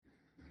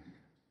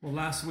Well,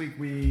 last week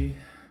we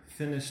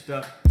finished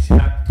up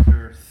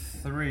chapter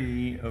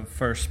 3 of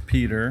First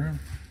Peter.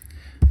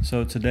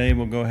 So today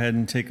we'll go ahead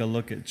and take a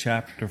look at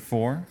chapter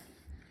 4.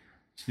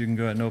 So you can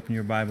go ahead and open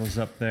your Bibles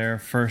up there.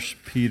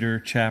 First Peter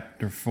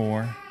chapter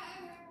 4.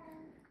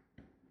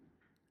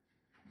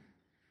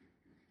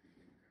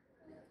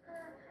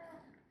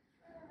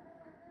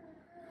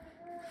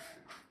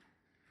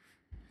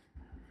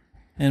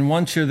 And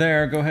once you're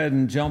there, go ahead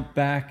and jump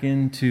back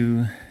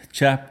into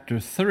chapter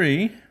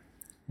 3.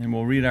 And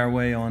we'll read our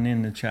way on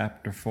into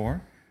chapter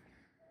 4.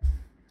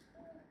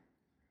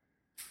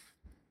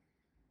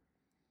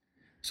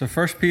 So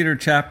 1 Peter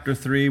chapter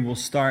 3, we'll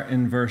start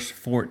in verse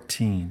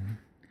 14.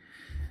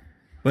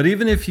 But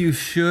even if you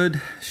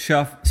should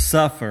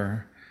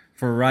suffer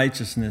for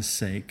righteousness'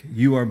 sake,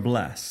 you are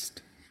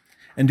blessed.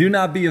 And do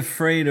not be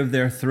afraid of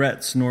their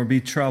threats, nor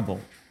be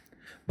troubled.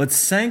 But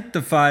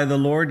sanctify the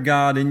Lord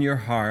God in your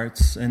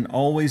hearts, and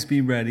always be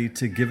ready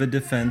to give a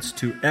defense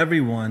to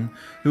everyone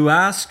who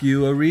asks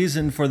you a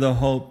reason for the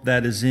hope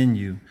that is in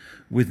you,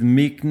 with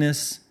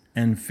meekness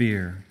and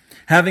fear,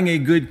 having a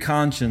good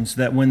conscience,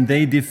 that when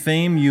they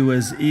defame you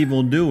as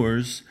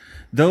evildoers,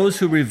 those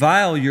who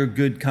revile your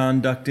good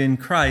conduct in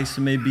Christ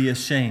may be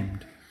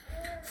ashamed.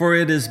 For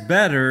it is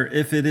better,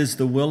 if it is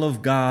the will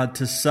of God,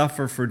 to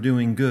suffer for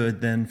doing good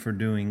than for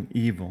doing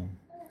evil.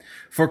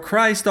 For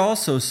Christ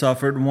also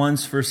suffered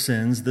once for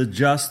sins, the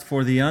just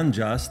for the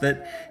unjust,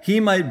 that he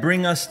might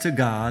bring us to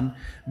God,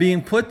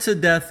 being put to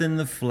death in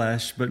the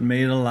flesh, but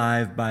made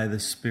alive by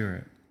the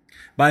Spirit,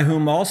 by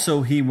whom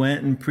also he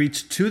went and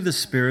preached to the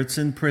spirits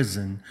in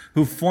prison,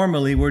 who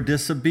formerly were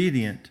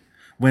disobedient,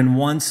 when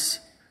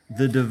once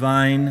the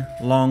divine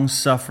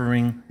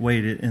long-suffering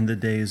waited in the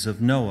days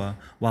of Noah,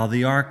 while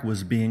the ark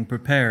was being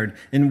prepared,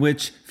 in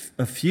which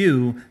a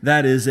few,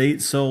 that is,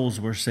 8 souls,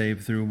 were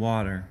saved through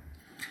water.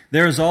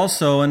 There is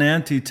also an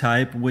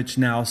antitype which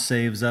now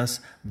saves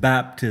us,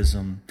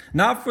 baptism,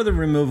 not for the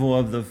removal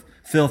of the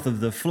filth of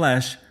the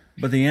flesh,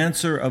 but the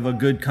answer of a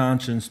good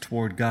conscience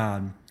toward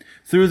God,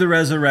 through the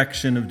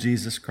resurrection of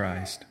Jesus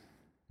Christ,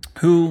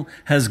 who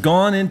has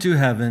gone into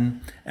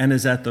heaven and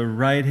is at the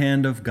right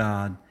hand of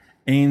God,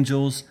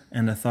 angels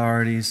and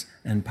authorities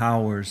and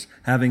powers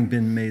having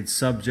been made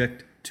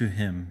subject to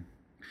him.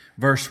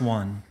 Verse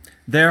 1,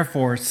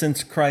 Therefore,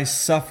 since Christ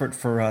suffered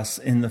for us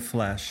in the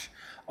flesh,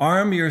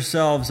 arm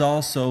yourselves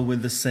also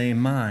with the same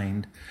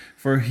mind,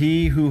 for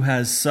he who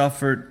has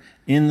suffered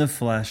in the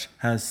flesh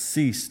has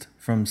ceased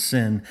from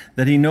sin,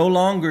 that he no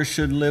longer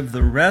should live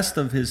the rest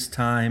of his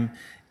time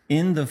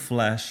in the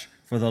flesh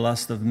for the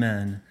lust of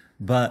men,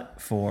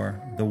 but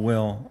for the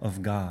will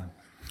of God.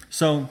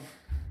 So,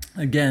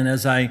 again,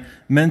 as I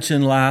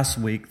mentioned last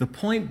week, the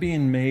point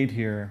being made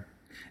here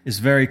is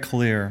very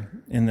clear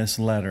in this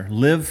letter.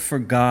 Live for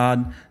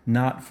God,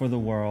 not for the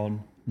world,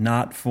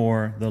 not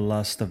for the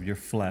lust of your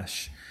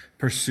flesh.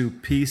 Pursue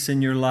peace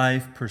in your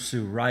life,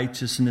 pursue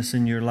righteousness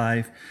in your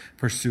life,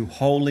 pursue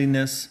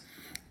holiness,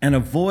 and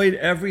avoid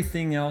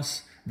everything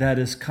else that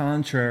is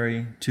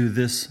contrary to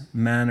this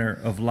manner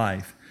of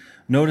life.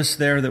 Notice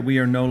there that we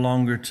are no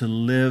longer to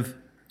live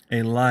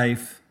a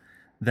life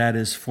that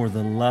is for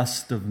the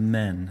lust of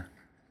men.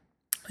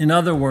 In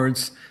other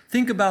words,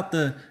 think about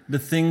the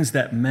things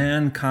that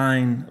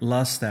mankind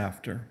lust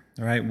after.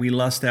 All right, we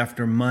lust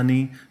after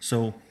money,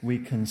 so we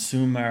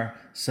consume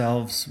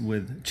ourselves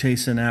with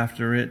chasing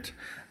after it.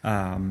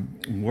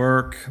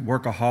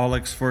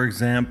 Workaholics, for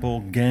example,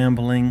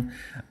 gambling,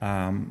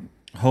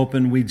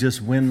 hoping we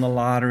just win the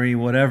lottery,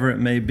 whatever it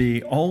may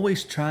be,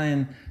 always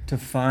trying to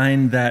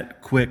find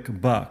that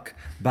quick buck.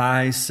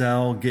 Buy,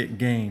 sell, get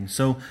gain.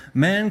 So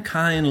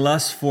mankind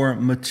lusts for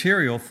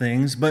material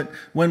things, but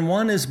when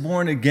one is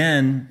born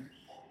again,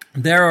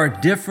 there are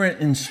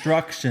different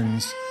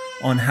instructions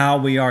on how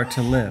we are to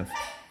live.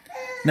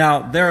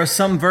 Now, there are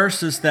some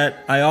verses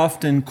that I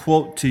often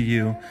quote to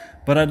you,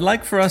 but I'd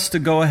like for us to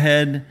go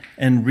ahead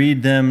and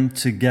read them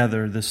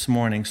together this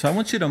morning. So I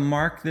want you to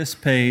mark this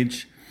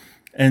page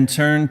and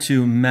turn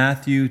to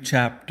Matthew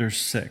chapter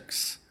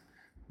 6.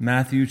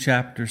 Matthew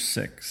chapter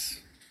 6.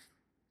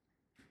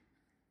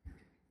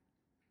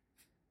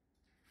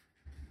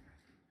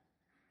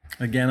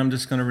 Again, I'm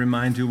just going to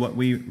remind you what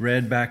we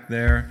read back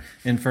there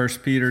in 1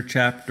 Peter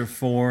chapter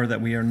 4, that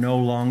we are no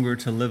longer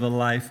to live a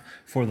life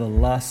for the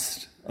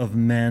lust of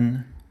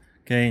men.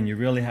 Okay, and you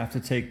really have to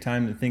take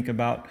time to think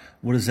about,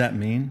 what does that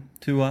mean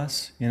to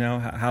us? You know,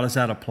 how does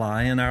that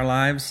apply in our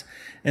lives?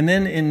 And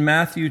then in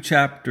Matthew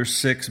chapter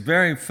 6,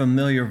 very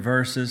familiar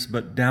verses,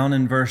 but down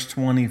in verse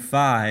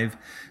 25,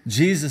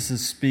 Jesus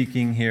is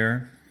speaking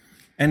here,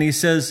 and he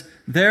says,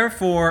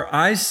 Therefore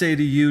I say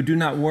to you, do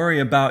not worry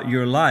about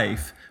your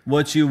life,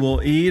 what you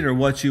will eat or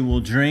what you will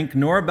drink,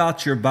 nor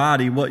about your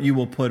body, what you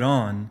will put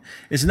on.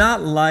 Is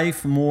not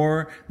life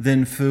more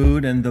than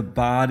food, and the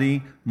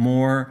body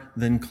more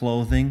than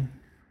clothing?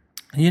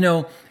 You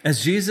know,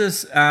 as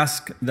Jesus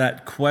asked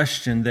that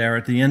question there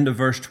at the end of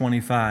verse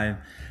 25,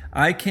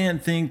 I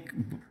can't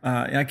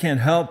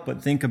help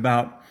but think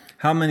about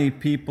how many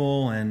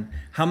people, and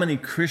how many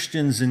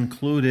Christians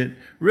included,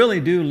 really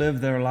do live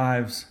their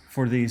lives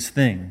for these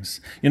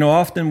things.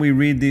 Often we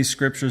read these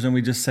scriptures and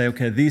we just say,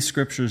 okay, these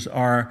scriptures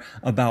are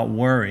about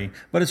worry,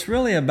 but it's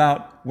really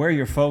about where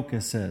your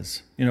focus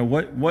is,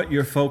 what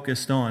you're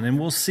focused on. And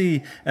we'll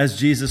see as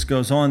Jesus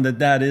goes on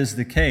that is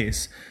the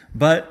case.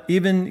 But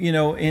even,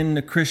 in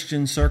the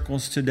Christian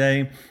circles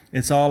today,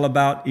 it's all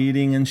about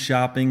eating and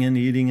shopping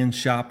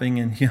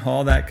and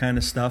all that kind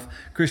of stuff.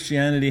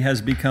 Christianity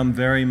has become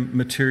very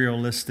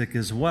materialistic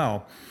as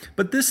well.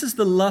 But this is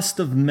the lust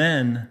of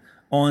men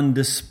on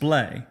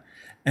display.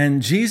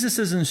 And Jesus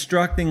is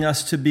instructing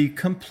us to be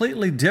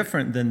completely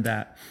different than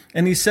that.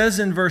 And he says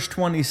in verse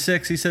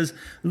 26, he says,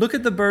 "Look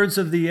at the birds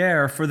of the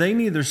air, for they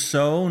neither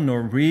sow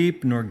nor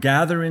reap nor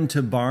gather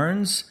into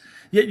barns,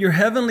 yet your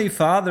heavenly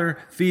Father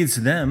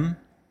feeds them.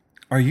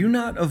 Are you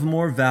not of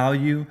more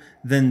value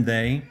than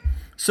they?"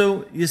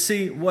 So you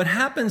see, what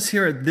happens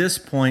here at this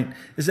point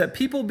is that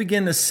people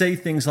begin to say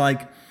things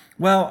like,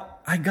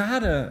 well, I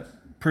gotta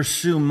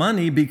pursue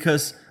money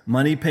because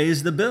money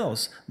pays the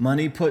bills.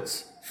 Money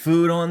puts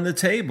food on the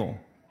table.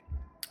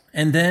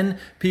 And then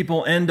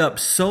people end up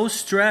so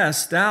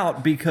stressed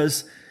out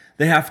because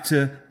they have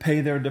to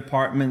pay their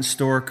department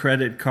store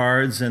credit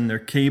cards and their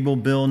cable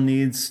bill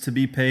needs to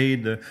be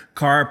paid. The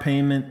car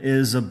payment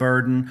is a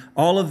burden.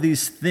 All of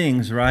these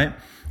things, right?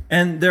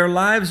 And their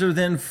lives are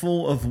then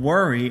full of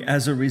worry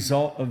as a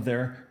result of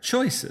their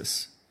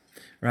choices,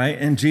 right?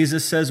 And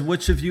Jesus says,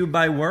 which of you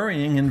by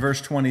worrying, in verse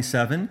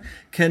 27,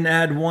 can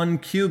add 1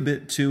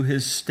 cubit to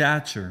his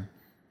stature?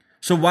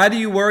 So why do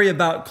you worry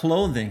about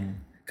clothing?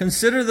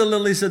 Consider the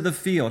lilies of the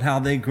field, how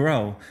they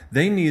grow.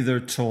 They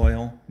neither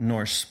toil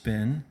nor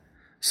spin.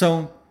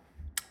 So,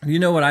 you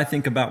know what I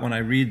think about when I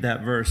read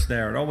that verse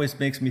there? It always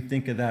makes me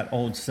think of that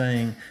old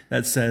saying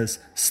that says,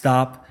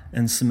 stop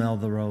and smell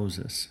the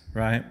roses,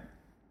 right?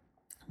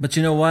 But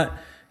you know what?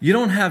 You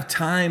don't have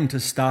time to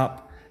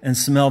stop and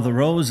smell the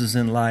roses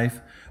in life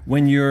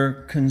when you're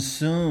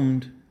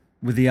consumed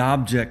with the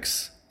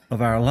objects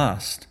of our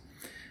lust.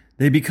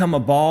 They become a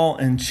ball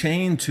and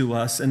chain to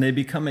us, and they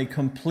become a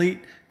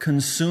complete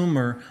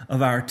consumer of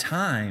our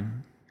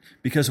time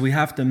because we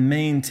have to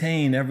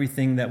maintain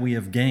everything that we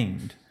have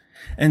gained.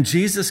 And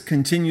Jesus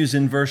continues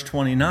in verse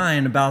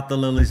 29 about the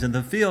lilies of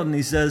the field, and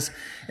he says,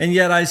 "And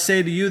yet I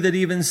say to you that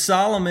even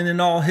Solomon in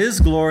all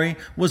his glory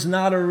was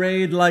not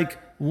arrayed like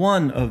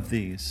one of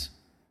these."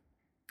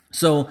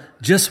 So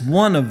just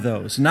one of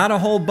those, not a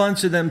whole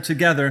bunch of them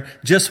together,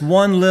 just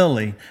one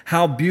lily.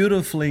 How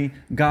beautifully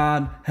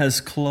God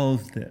has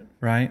clothed it,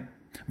 right?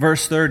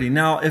 Verse 30,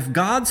 "Now if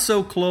God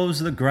so clothes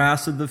the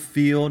grass of the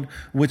field,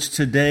 which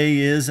today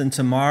is and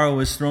tomorrow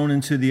is thrown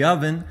into the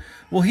oven,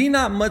 will he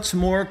not much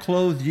more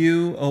clothe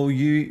you, O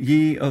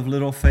ye of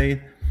little faith?"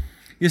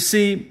 You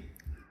see,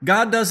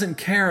 God doesn't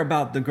care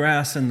about the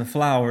grass and the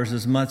flowers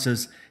as much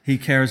as he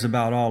cares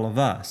about all of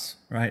us,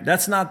 right?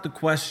 That's not the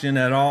question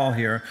at all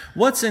here.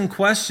 What's in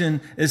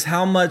question is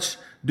how much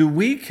do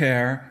we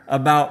care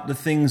about the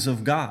things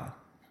of God?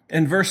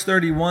 And verse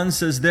 31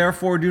 says,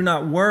 "Therefore do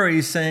not worry,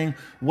 saying,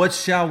 what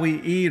shall we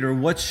eat, or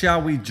what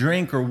shall we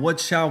drink, or what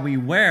shall we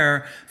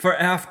wear? For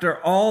after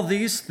all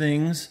these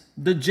things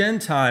the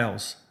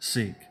Gentiles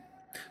seek."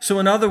 So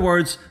in other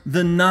words,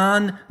 the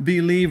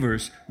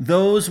non-believers,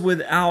 those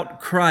without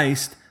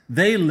Christ,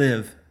 they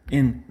live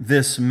in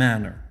this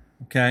manner,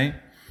 okay?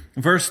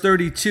 Verse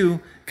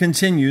 32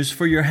 continues,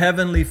 "For your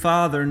heavenly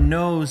Father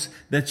knows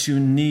that you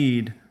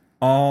need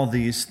all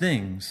these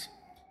things."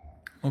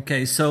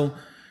 Okay, so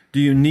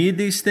do you need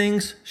these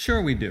things? Sure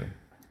we do,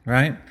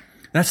 right?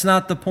 That's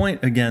not the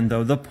point again,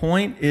 though. The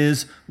point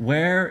is,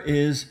 where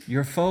is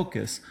your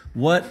focus?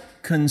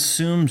 What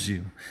consumes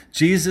you?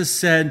 Jesus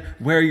said,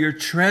 where your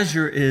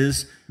treasure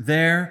is,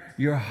 there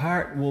your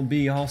heart will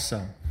be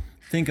also.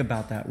 Think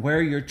about that.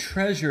 Where your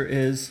treasure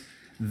is,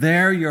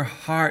 there your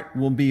heart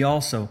will be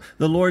also.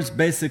 The Lord's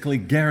basically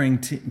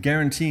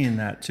guaranteeing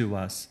that to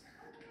us,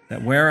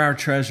 that where our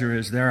treasure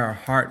is, there our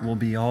heart will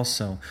be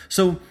also.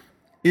 So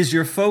is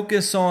your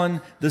focus on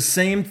the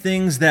same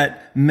things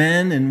that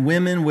men and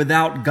women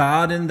without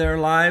God in their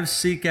lives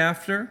seek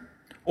after?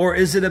 Or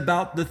is it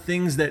about the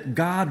things that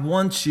God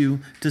wants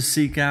you to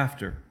seek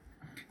after?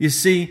 You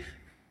see,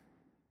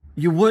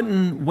 you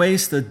wouldn't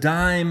waste a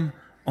dime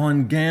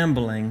on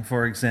gambling,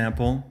 for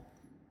example,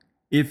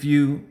 if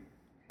you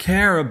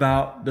care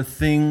about the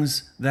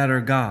things that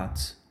are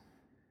God's,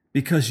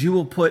 because you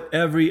will put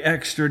every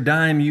extra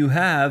dime you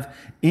have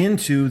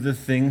into the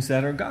things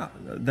that are God,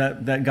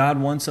 that God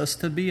wants us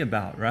to be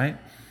about, right?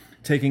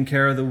 Taking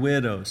care of the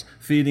widows,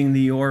 feeding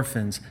the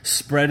orphans,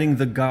 spreading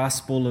the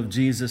gospel of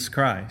Jesus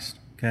Christ,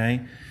 okay?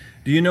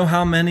 Do you know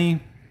how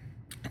many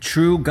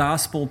true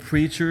gospel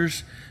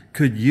preachers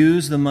could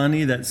use the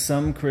money that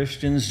some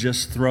Christians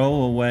just throw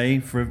away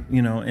for,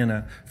 in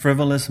a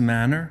frivolous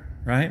manner,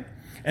 right?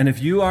 And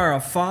if you are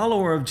a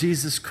follower of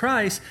Jesus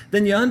Christ,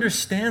 then you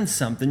understand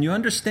something. You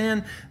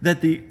understand that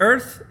the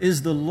earth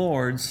is the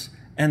Lord's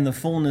and the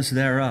fullness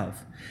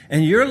thereof.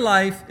 And your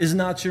life is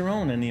not your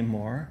own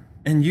anymore.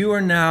 And you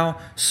are now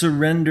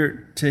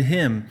surrendered to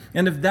him.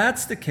 And if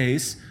that's the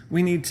case,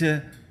 we need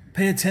to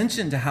pay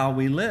attention to how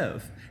we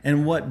live.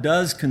 and what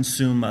does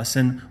consume us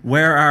and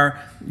where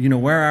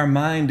our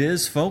mind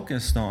is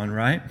focused on,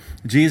 right?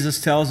 Jesus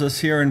tells us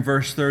here in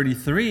verse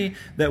 33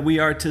 that we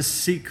are to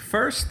seek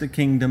first the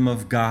kingdom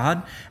of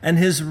God and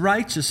his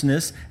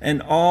righteousness,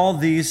 and all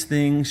these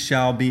things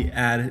shall be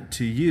added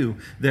to you.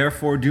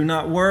 Therefore, do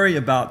not worry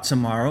about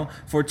tomorrow,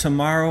 for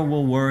tomorrow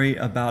will worry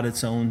about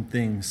its own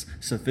things.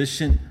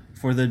 Sufficient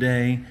for the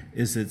day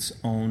is its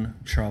own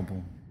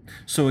trouble.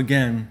 So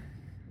again,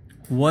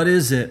 what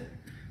is it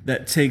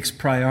that takes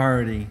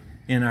priority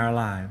in our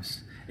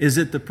lives? Is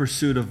it the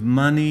pursuit of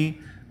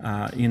money,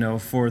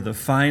 for the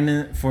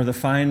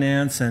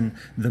finance and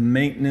the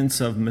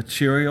maintenance of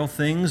material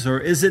things? Or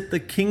is it the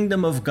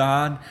kingdom of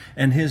God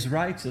and his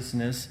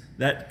righteousness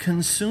that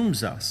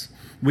consumes us?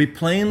 We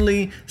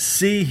plainly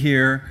see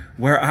here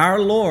where our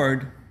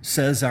Lord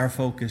says our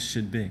focus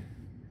should be.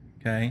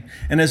 Okay?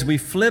 And as we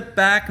flip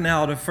back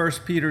now to 1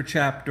 Peter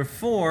chapter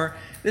 4,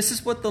 this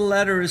is what the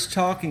letter is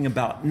talking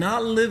about.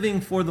 Not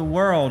living for the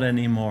world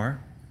anymore,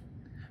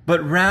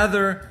 but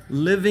rather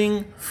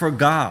living for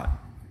God.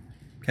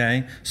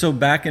 Okay? So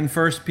back in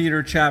 1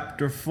 Peter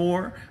chapter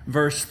 4,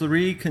 verse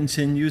 3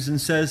 continues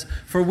and says,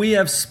 "For we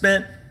have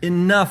spent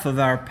enough of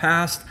our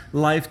past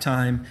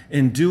lifetime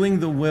in doing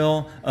the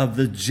will of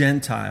the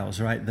Gentiles,"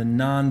 right? The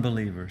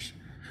non-believers.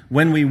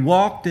 "When we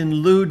walked in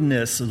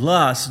lewdness,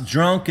 lust,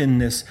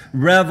 drunkenness,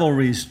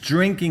 revelries,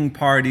 drinking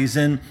parties,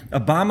 and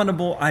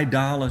abominable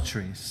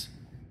idolatries."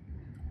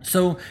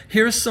 So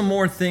here's some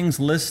more things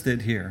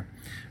listed here,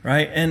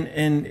 right?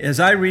 And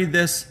as I read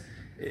this,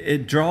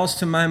 it draws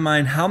to my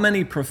mind how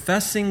many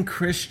professing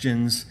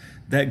Christians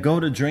that go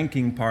to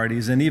drinking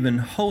parties and even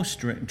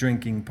host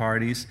drinking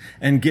parties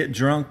and get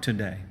drunk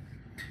today.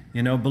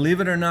 Believe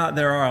it or not,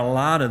 there are a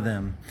lot of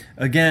them.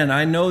 Again,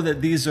 I know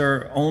that these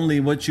are only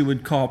what you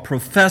would call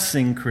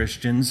professing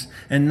Christians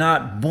and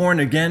not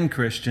born-again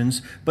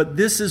Christians, but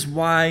this is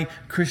why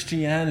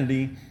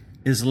Christianity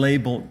is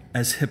labeled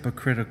as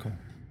hypocritical.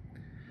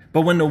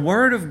 But when the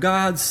Word of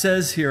God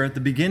says here at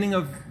the beginning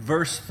of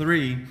verse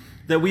 3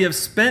 that we have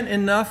spent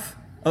enough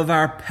of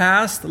our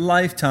past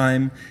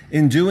lifetime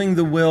in doing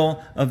the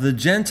will of the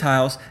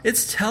Gentiles,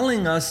 it's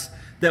telling us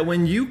that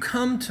when you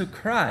come to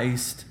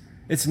Christ,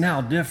 it's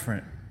now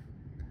different.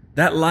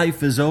 That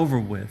life is over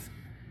with.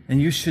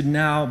 And you should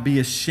now be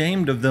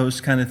ashamed of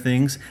those kind of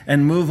things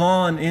and move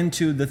on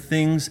into the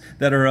things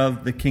that are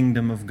of the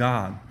kingdom of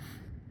God.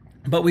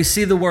 But we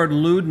see the word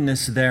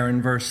lewdness there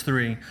in verse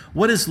 3.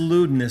 What is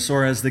lewdness,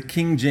 or as the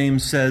King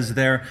James says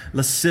there,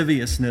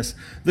 lasciviousness?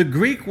 The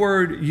Greek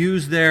word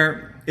used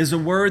there is a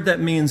word that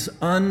means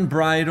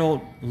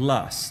unbridled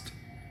lust.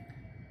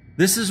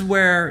 This is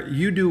where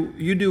you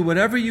do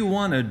whatever you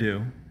want to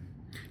do.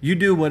 You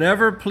do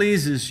whatever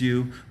pleases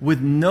you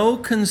with no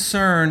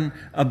concern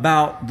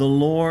about the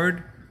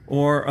Lord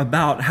or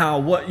about how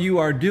what you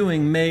are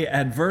doing may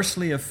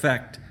adversely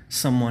affect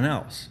someone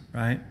else,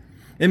 right?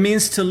 It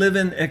means to live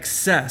in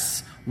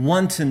excess,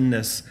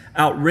 wantonness,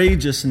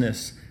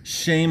 outrageousness,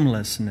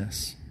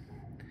 shamelessness.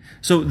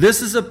 So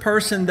this is a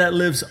person that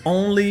lives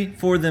only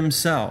for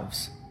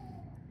themselves.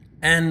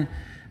 And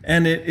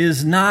it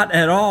is not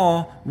at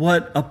all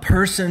what a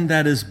person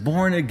that is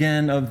born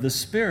again of the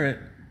Spirit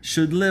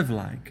should live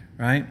like,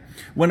 right?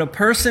 When a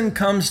person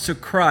comes to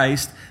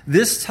Christ,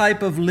 this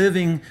type of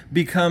living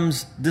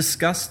becomes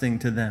disgusting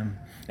to them.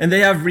 And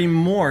they have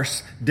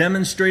remorse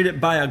demonstrated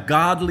by a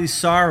godly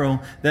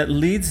sorrow that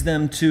leads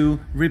them to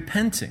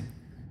repenting.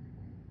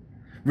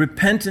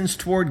 Repentance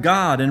toward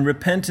God and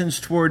repentance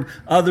toward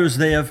others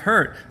they have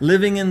hurt.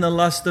 Living in the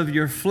lust of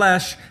your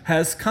flesh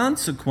has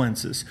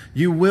consequences.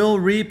 You will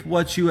reap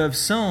what you have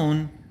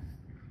sown,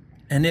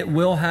 and it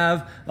will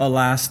have a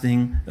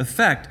lasting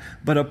effect.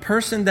 But a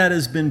person that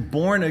has been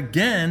born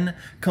again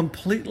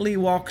completely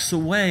walks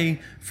away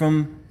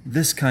from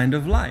this kind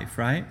of life,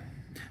 right?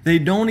 They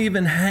don't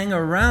even hang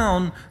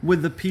around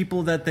with the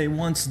people that they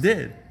once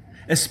did,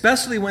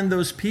 especially when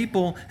those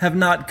people have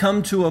not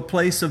come to a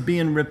place of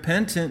being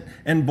repentant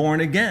and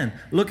born again.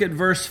 Look at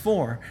verse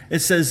 4. It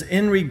says,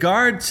 "In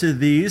regard to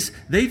these,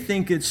 they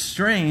think it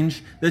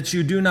strange that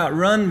you do not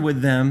run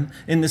with them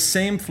in the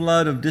same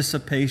flood of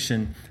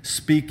dissipation,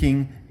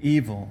 speaking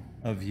evil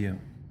of you."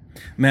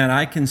 Man,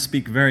 I can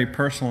speak very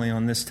personally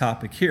on this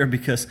topic here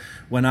because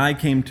when I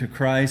came to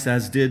Christ,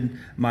 as did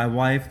my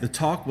wife, the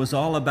talk was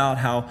all about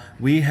how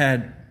we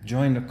had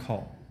joined a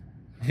cult.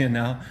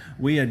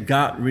 We had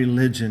got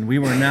religion. We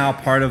were now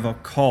part of a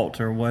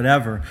cult or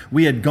whatever.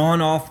 We had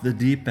gone off the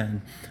deep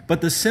end.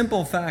 But the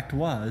simple fact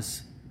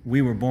was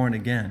we were born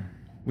again.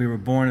 We were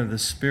born of the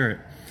Spirit.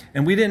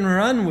 And we didn't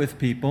run with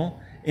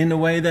people in the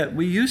way that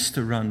we used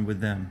to run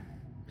with them.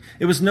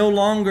 It was no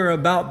longer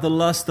about the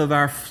lust of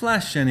our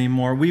flesh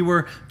anymore. We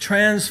were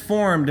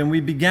transformed and we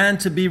began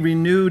to be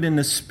renewed in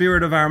the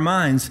spirit of our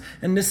minds.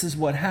 And this is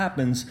what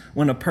happens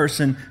when a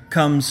person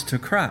comes to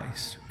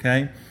Christ,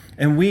 okay?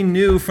 And we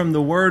knew from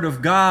the Word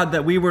of God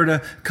that we were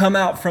to come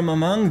out from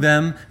among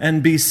them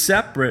and be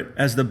separate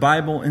as the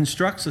Bible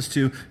instructs us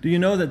to. Do you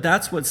know that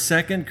that's what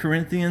 2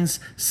 Corinthians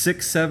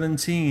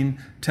 6:17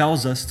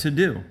 tells us to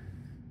do?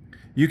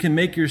 You can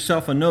make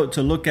yourself a note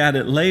to look at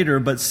it later,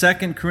 but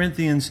 2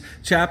 Corinthians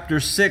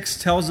chapter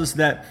 6 tells us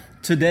that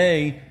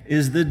today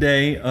is the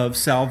day of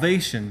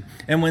salvation.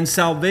 And when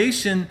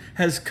salvation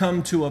has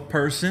come to a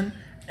person,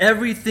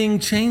 everything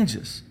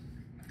changes.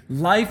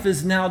 Life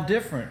is now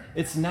different.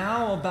 It's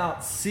now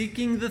about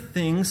seeking the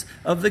things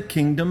of the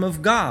kingdom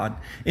of God.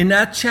 In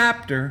that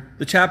chapter,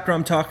 the chapter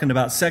I'm talking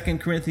about, 2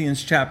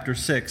 Corinthians chapter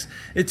 6,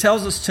 it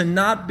tells us to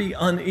not be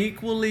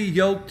unequally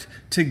yoked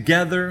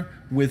together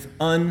with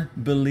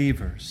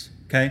unbelievers.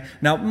 Okay?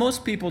 Now,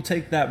 most people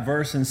take that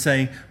verse and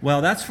say,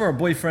 well, that's for a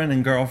boyfriend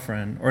and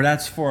girlfriend, or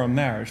that's for a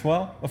marriage.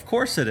 Well, of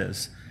course it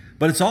is.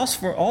 But it's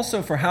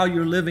also for how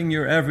you're living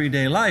your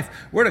everyday life.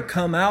 We're to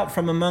come out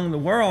from among the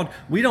world.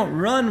 We don't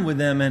run with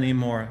them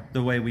anymore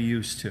the way we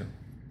used to.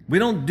 We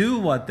don't do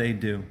what they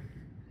do.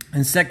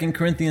 In 2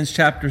 Corinthians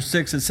chapter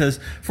 6, it says,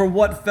 "For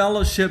what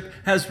fellowship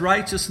has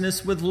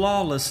righteousness with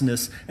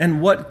lawlessness?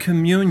 And what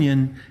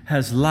communion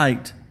has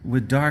light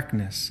with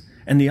darkness?"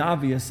 And the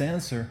obvious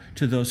answer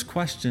to those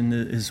questions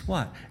is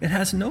what? It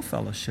has no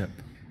fellowship.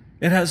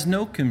 It has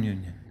no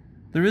communion.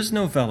 There is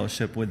no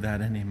fellowship with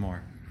that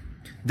anymore.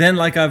 Then,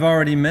 like I've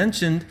already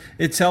mentioned,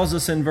 it tells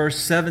us in verse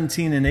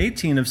 17 and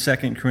 18 of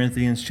 2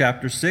 Corinthians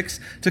chapter 6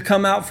 to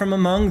come out from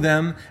among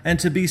them and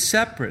to be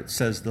separate,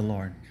 says the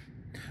Lord.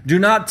 "Do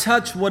not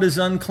touch what is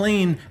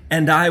unclean,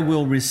 and I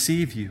will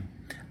receive you.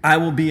 I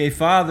will be a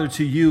father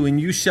to you, and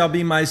you shall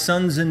be my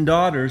sons and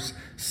daughters,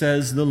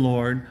 says the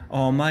Lord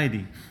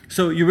Almighty."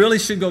 So you really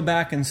should go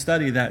back and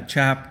study that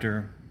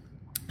chapter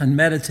and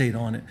meditate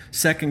on it,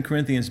 2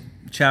 Corinthians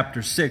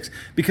chapter 6,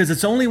 because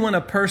it's only when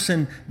a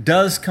person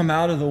does come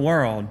out of the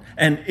world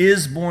and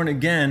is born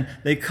again,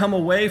 they come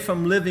away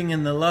from living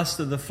in the lust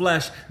of the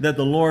flesh, that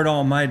the Lord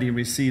Almighty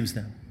receives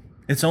them.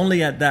 It's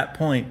only at that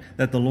point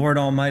that the Lord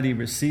Almighty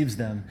receives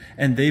them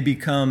and they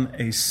become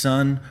a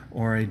son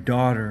or a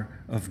daughter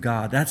of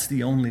God. That's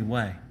the only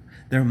way.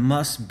 There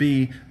must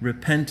be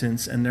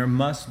repentance and there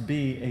must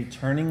be a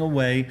turning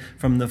away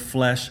from the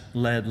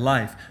flesh-led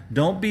life.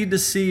 Don't be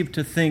deceived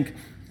to think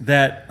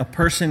that a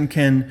person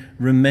can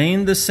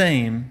remain the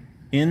same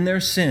in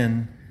their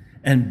sin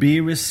and be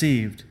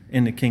received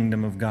in the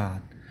kingdom of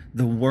God.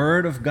 The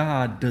Word of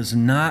God does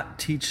not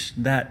teach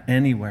that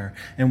anywhere.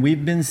 And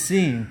we've been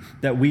seeing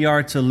that we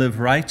are to live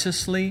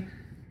righteously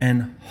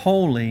and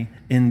holy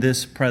in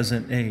this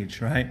present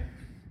age, right?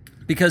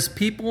 Because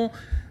people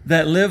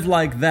that live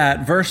like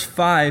that, verse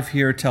 5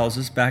 here tells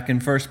us, back in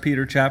 1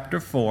 Peter chapter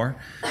 4,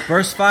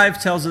 verse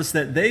 5 tells us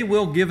that they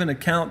will give an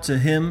account to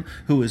him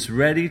who is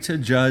ready to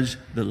judge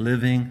the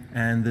living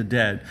and the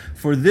dead.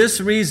 For this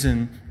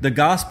reason, the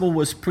gospel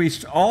was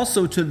preached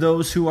also to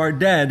those who are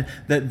dead,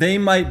 that they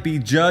might be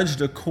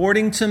judged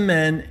according to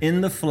men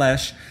in the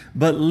flesh,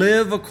 but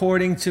live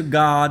according to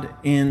God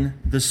in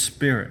the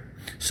Spirit.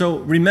 So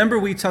remember,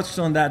 we touched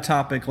on that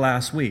topic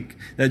last week,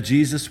 that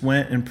Jesus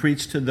went and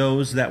preached to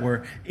those that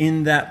were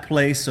in that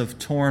place of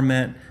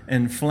torment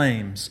and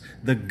flames.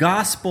 The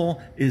gospel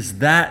is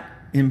that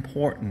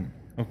important,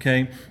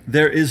 okay?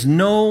 There is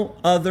no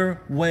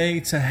other way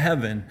to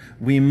heaven.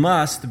 We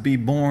must be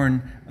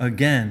born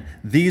again.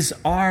 These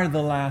are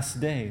the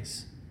last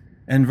days.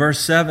 And verse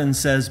 7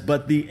 says,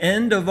 "But the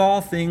end of all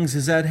things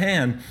is at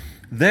hand.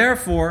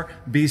 Therefore,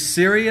 be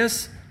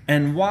serious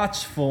and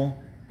watchful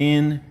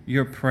in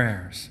your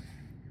prayers."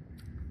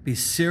 Be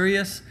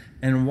serious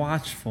and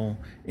watchful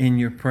in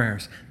your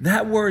prayers.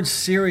 That word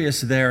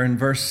serious there in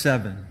verse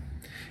 7,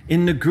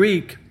 in the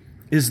Greek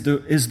is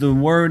the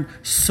word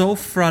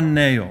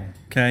sophroneo,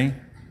 okay?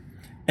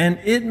 And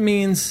it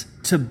means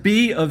to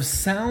be of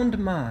sound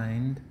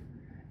mind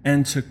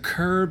and to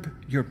curb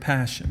your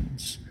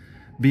passions.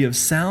 Be of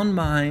sound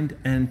mind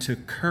and to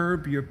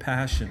curb your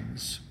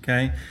passions,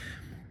 okay?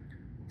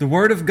 The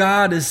Word of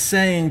God is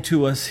saying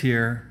to us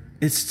here,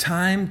 it's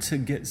time to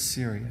get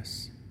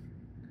serious.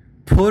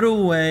 Put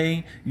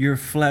away your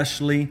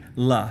fleshly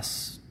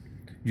lusts,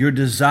 your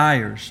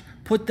desires.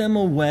 Put them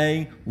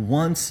away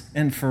once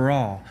and for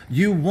all.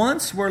 You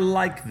once were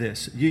like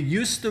this. You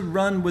used to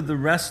run with the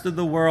rest of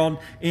the world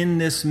in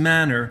this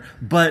manner,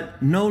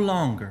 but no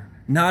longer.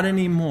 Not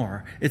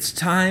anymore. It's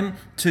time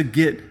to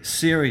get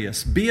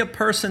serious. Be a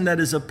person that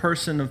is a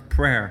person of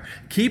prayer.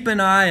 Keep an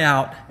eye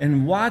out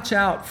and watch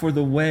out for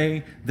the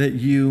way that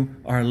you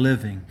are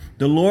living.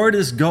 The Lord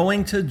is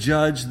going to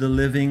judge the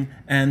living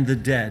and the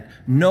dead.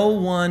 No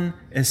one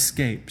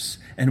escapes.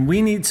 And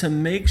we need to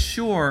make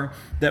sure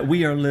that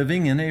we are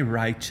living in a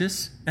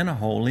righteous and a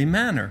holy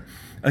manner.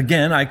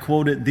 Again, I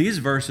quoted these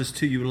verses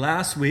to you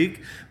last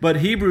week, but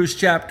Hebrews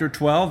chapter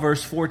 12,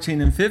 verse 14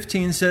 and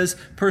 15 says,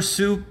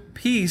 "Pursue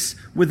peace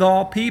with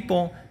all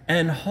people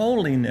and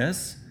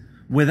holiness,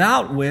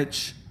 without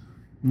which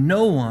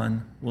no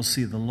one will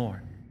see the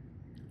Lord.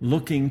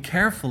 Looking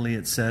carefully,"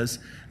 it says,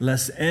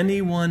 "lest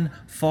anyone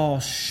fall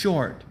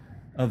short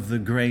of the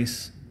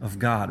grace of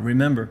God."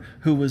 Remember,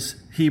 who was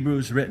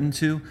Hebrews written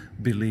to?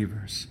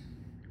 Believers.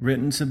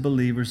 Written to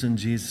believers in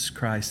Jesus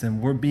Christ.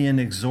 And we're being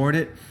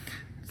exhorted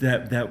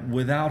that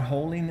without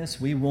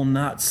holiness, we will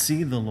not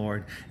see the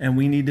Lord. And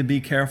we need to be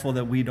careful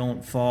that we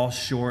don't fall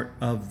short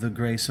of the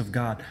grace of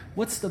God.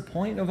 What's the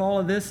point of all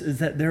of this? Is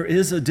that there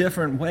is a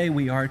different way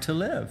we are to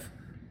live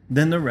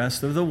than the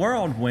rest of the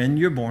world when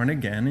you're born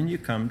again and you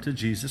come to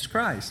Jesus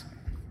Christ.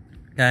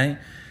 Okay?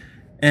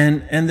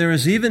 And there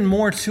is even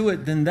more to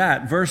it than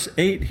that. Verse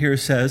 8 here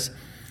says,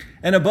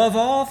 "And above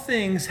all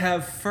things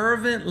have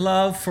fervent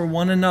love for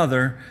one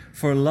another,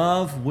 for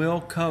love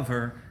will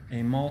cover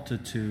a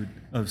multitude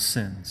of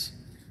sins."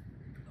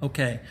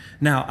 Okay,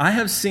 now I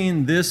have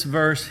seen this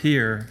verse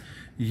here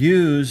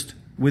used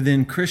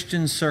within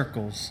Christian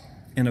circles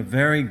in a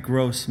very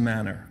gross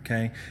manner,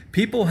 okay?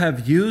 People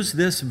have used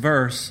this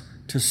verse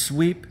to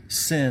sweep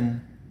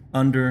sin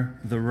under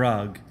the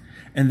rug,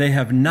 and they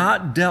have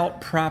not dealt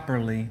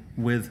properly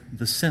with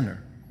the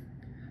sinner.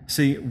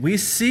 See, we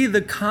see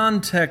the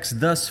context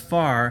thus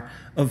far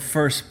of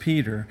 1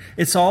 Peter.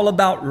 It's all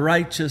about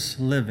righteous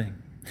living.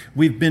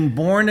 We've been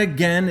born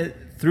again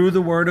through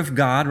the Word of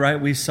God, right?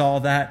 We saw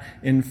that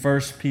in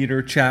 1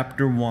 Peter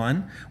chapter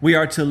 1. We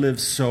are to live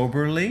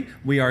soberly.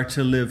 We are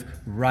to live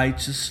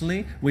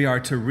righteously. We are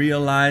to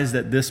realize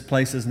that this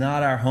place is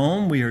not our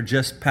home. We are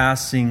just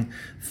passing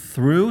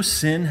through.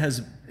 Sin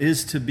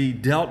is to be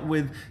dealt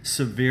with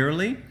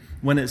severely.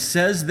 When it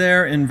says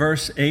there in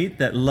verse 8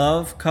 that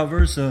love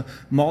covers a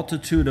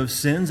multitude of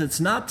sins, it's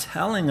not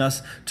telling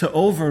us to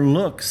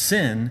overlook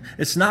sin.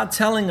 It's not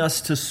telling us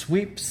to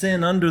sweep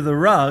sin under the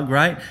rug,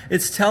 right?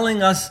 It's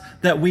telling us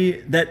that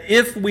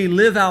if we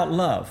live out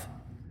love,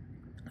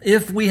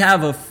 if we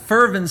have a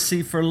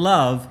fervency for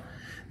love,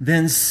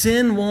 then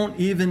sin won't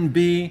even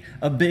be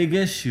a big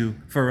issue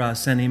for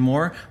us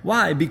anymore.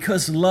 Why?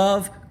 Because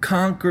love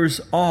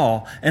conquers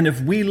all. And if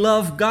we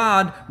love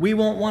God, we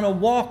won't want to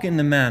walk in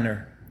the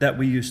manner that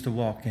we used to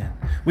walk in.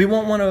 We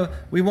won't want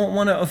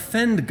to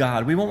offend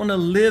God. We won't want to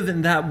live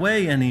in that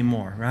way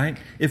anymore, right?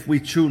 If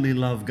we truly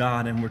love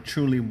God and we're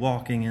truly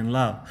walking in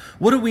love.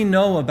 What do we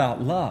know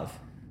about love?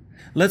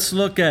 Let's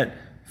look at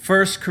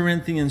 1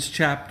 Corinthians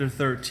chapter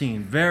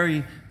 13.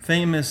 Very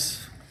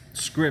famous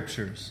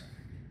scriptures.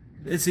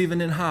 It's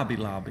even in Hobby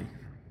Lobby.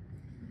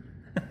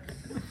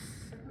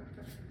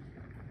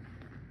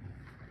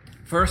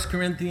 1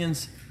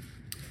 Corinthians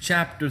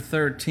chapter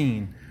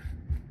 13.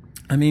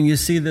 I mean, you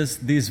see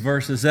these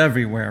verses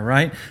everywhere,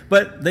 right?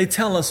 But they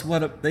tell us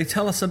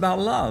about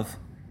love.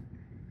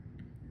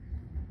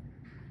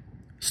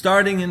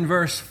 Starting in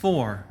verse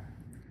 4.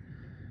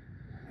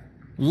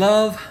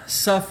 "Love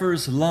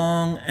suffers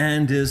long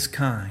and is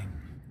kind."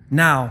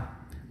 Now,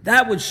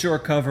 that would sure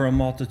cover a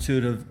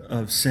multitude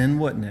of sin,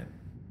 wouldn't it?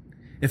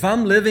 If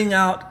I'm living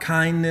out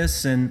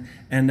kindness and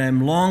I'm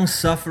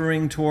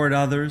long-suffering toward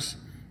others,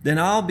 then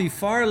I'll be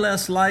far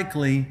less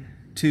likely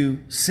to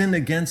sin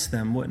against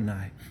them, wouldn't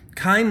I?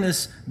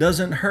 Kindness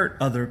doesn't hurt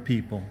other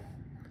people,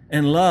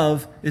 and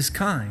love is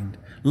kind.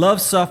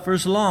 Love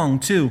suffers long,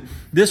 too.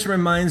 This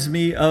reminds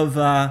me of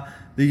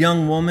the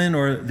young woman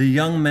or the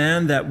young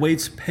man that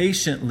waits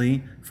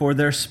patiently for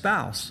their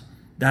spouse.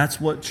 That's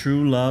what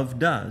true love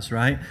does,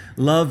 right?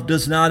 Love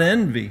does not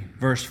envy,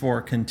 verse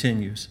 4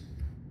 continues.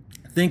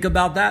 Think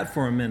about that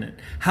for a minute.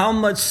 How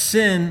much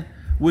sin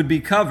would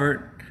be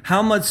covered?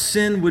 How much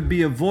sin would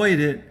be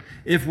avoided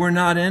if we're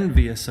not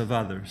envious of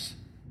others?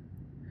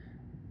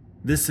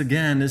 This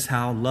again is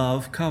how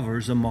love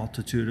covers a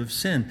multitude of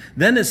sin.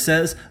 Then it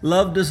says,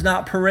 love does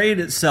not parade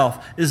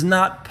itself, is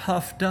not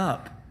puffed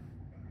up,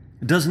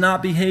 does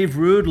not behave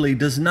rudely,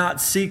 does not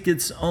seek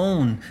its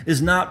own,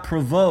 is not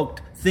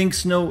provoked,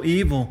 thinks no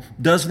evil,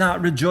 does not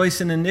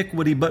rejoice in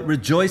iniquity, but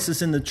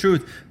rejoices in the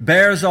truth,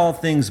 bears all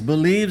things,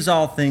 believes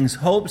all things,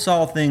 hopes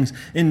all things,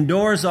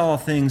 endures all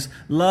things.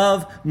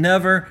 Love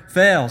never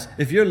fails.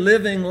 If you're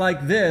living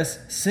like this,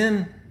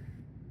 sin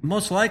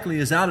most likely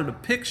is out of the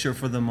picture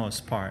for the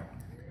most part.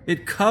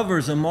 It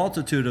covers a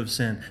multitude of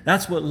sin.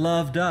 That's what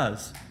love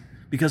does,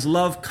 because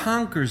love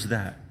conquers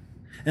that.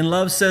 And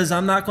love says,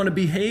 I'm not going to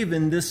behave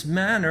in this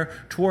manner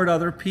toward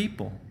other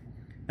people.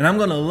 And I'm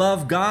going to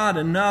love God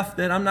enough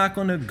that I'm not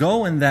going to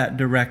go in that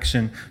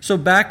direction. So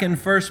back in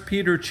 1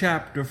 Peter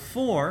chapter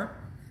 4,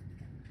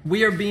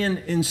 we are being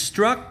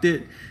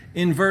instructed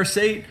in verse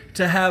 8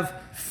 to have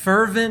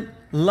fervent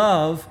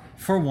love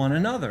for one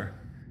another,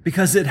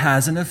 because it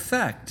has an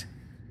effect.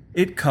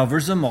 It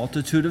covers a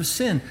multitude of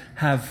sin.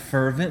 Have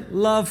fervent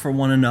love for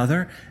one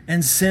another,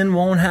 and sin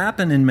won't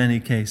happen in many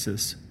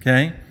cases.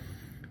 Okay?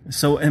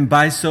 So, and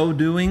by so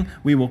doing,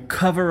 we will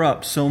cover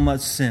up so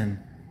much sin.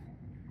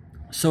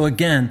 So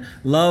again,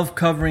 love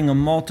covering a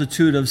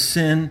multitude of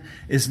sin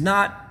is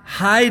not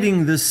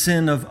hiding the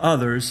sin of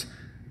others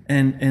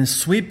and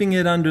sweeping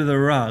it under the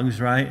rugs,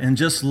 right? And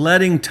just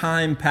letting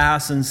time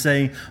pass and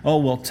say, oh,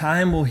 well,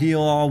 time will heal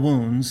all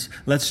wounds.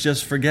 Let's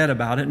just forget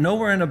about it.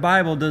 Nowhere in the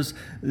Bible does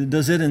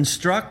it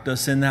instruct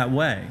us in that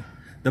way.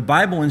 The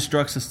Bible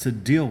instructs us to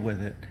deal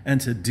with it and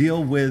to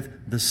deal with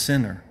the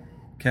sinner,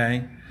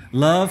 okay?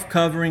 Love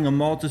covering a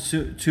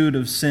multitude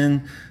of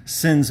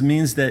sins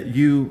means that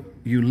you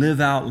live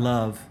out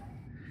love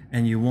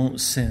and you won't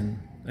sin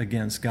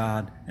against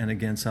God and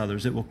against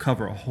others. It will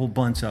cover a whole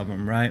bunch of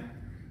them, right?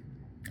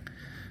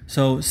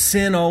 So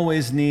sin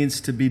always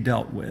needs to be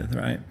dealt with,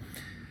 right?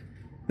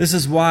 This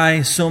is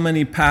why so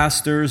many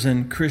pastors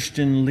and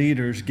Christian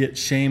leaders get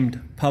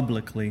shamed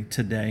publicly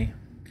today,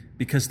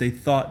 because they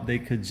thought they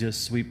could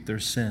just sweep their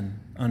sin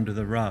under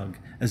the rug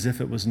as if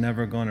it was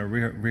never going to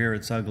rear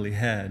its ugly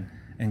head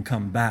and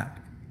come back.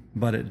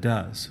 But it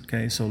does,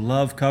 okay? So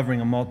love covering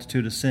a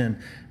multitude of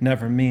sin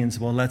never means,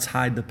 well, let's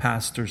hide the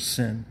pastor's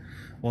sin.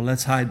 Well,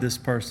 let's hide this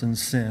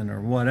person's sin or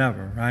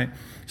whatever, right?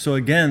 So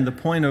again, the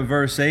point of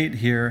verse 8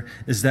 here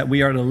is that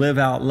we are to live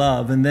out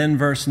love. And then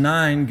verse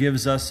 9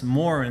 gives us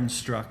more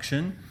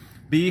instruction.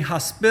 Be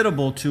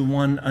hospitable to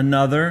one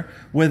another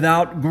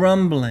without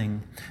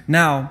grumbling.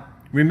 Now,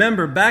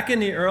 remember, back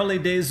in the early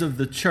days of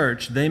the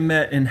church, they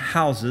met in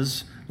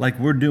houses like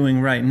we're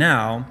doing right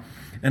now.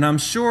 And I'm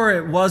sure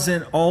it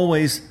wasn't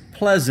always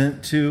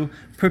pleasant to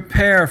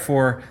prepare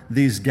for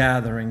these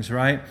gatherings,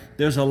 right?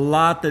 There's a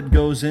lot that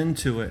goes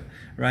into it,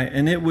 right?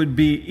 And it would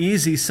be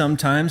easy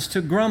sometimes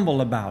to grumble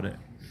about it,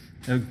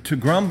 to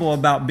grumble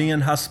about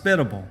being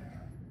hospitable.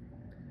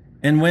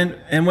 And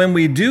when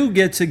we do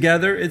get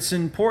together, it's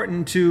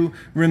important to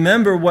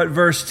remember what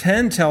verse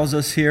 10 tells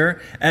us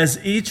here.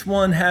 As each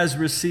one has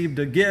received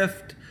a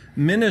gift,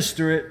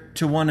 minister it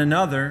to one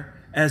another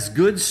as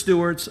good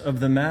stewards of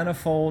the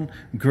manifold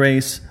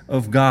grace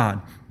of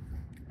God.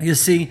 You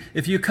see,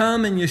 if you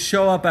come and you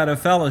show up at a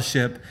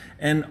fellowship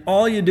and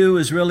all you do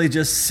is really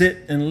just sit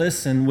and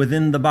listen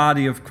within the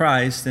body of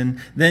Christ and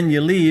then you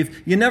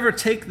leave, you never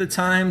take the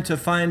time to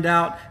find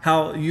out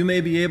how you may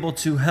be able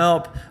to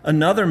help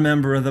another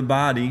member of the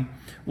body,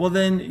 well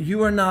then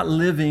you are not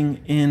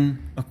living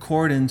in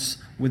accordance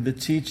with the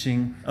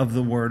teaching of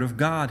the Word of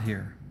God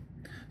here.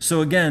 So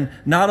again,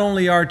 not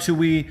only are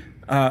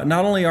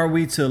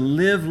we to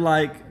live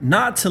like,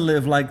 not to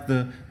live like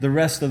the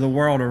rest of the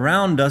world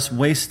around us,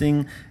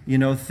 wasting,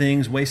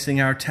 things, wasting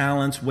our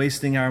talents,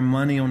 wasting our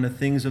money on the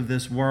things of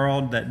this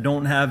world that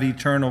don't have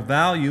eternal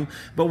value.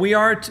 But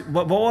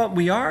what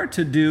we are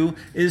to do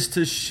is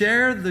to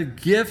share the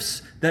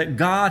gifts that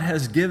God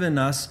has given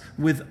us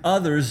with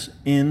others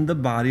in the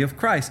body of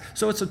Christ.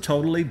 So it's a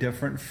totally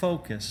different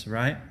focus,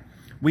 right?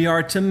 We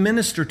are to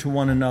minister to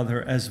one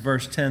another, as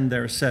verse 10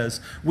 there says.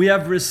 We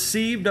have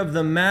received of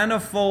the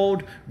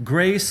manifold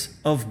grace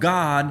of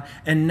God,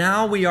 and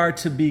now we are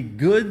to be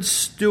good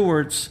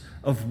stewards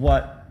of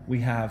what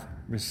we have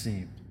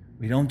received.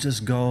 We don't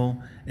just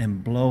go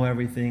and blow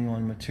everything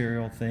on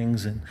material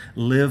things and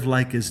live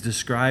like is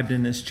described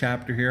in this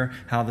chapter here,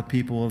 how the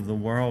people of the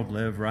world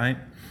live, right?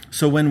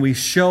 So when we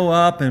show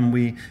up and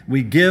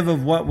we give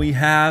of what we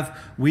have,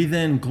 we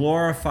then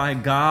glorify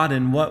God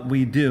in what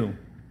we do.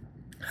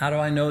 How do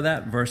I know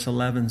that? Verse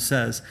 11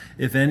 says,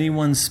 if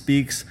anyone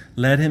speaks,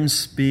 let him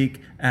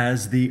speak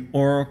as the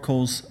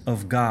oracles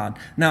of God.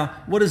 Now,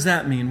 what does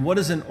that mean? What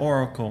is an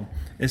oracle?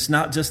 It's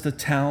not just a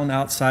town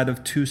outside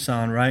of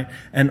Tucson, right?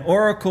 An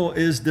oracle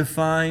is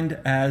defined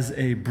as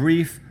a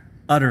brief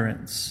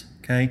utterance,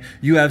 okay?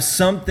 You have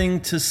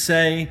something to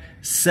say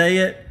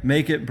it,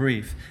 make it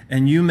brief.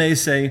 And you may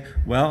say,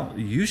 well,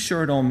 you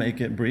sure don't make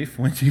it brief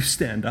when you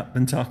stand up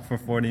and talk for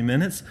 40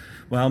 minutes.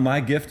 Well, my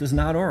gift is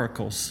not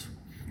oracles.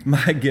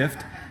 My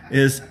gift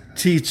is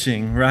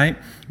teaching, right?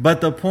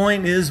 But the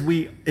point is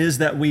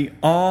that we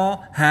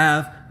all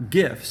have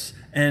gifts.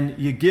 And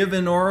you give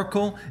an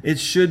oracle, it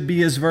should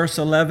be, as verse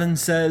 11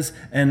 says,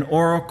 an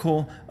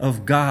oracle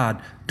of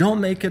God. Don't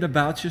make it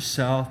about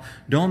yourself.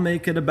 Don't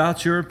make it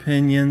about your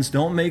opinions.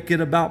 Don't make it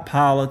about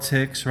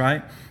politics,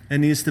 right? It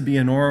needs to be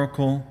an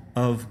oracle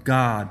of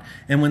God.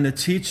 And when the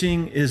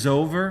teaching is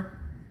over,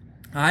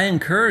 I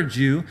encourage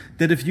you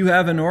that if you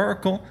have an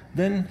oracle,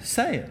 then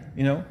say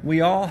it.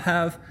 We all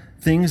have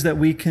things that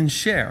we can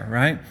share,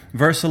 right?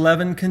 Verse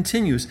 11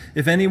 continues,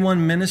 if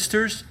anyone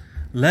ministers,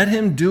 let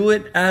him do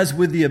it as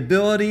with the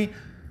ability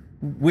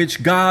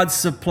which God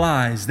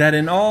supplies, that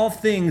in all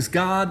things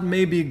God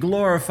may be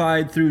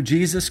glorified through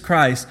Jesus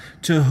Christ,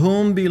 to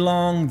whom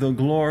belong the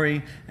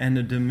glory and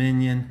the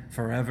dominion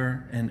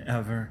forever and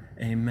ever.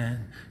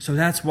 Amen. So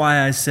that's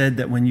why I said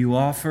that when you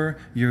offer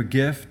your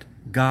gift,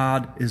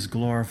 God is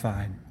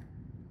glorified.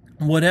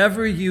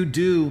 Whatever you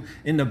do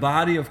in the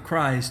body of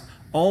Christ,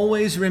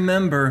 always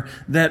remember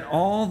that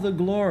all the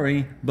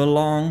glory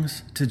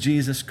belongs to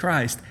Jesus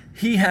Christ.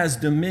 He has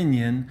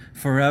dominion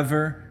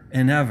forever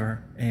and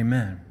ever.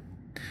 Amen.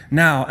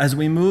 Now, as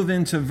we move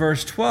into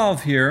verse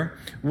 12 here,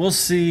 we'll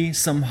see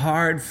some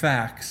hard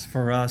facts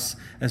for us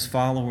as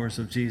followers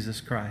of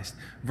Jesus Christ.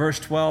 Verse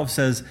 12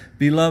 says,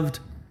 Beloved,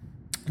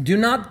 do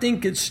not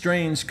think it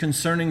strange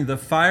concerning the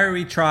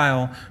fiery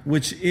trial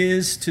which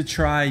is to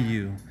try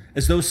you,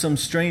 as though some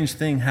strange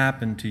thing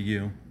happened to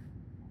you.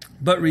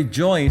 But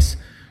rejoice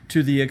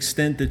to the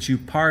extent that you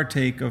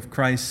partake of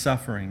Christ's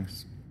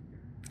sufferings,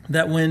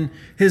 that when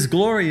his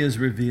glory is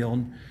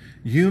revealed,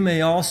 you may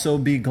also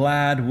be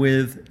glad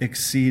with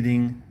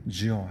exceeding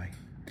joy.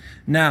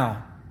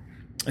 Now,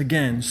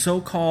 again,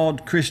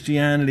 so-called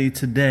Christianity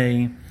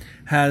today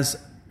has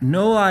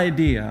no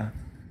idea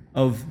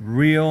of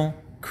real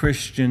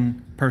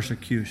Christian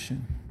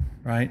persecution,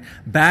 right?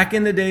 Back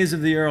in the days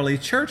of the early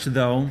church,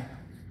 though,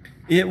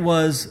 it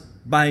was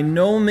by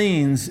no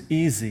means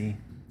easy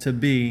to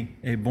be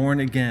a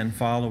born-again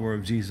follower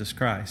of Jesus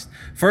Christ.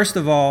 First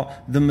of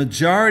all, the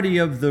majority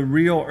of the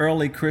real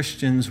early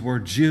Christians were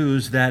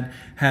Jews that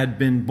had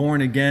been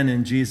born again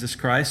in Jesus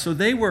Christ. So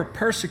they were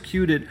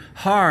persecuted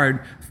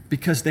hard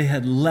because they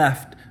had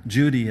left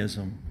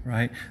Judaism,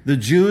 right? The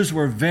Jews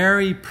were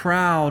very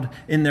proud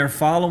in their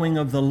following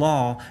of the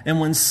law. And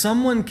when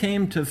someone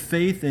came to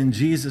faith in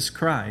Jesus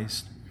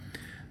Christ,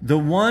 the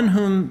one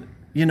whom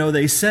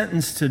they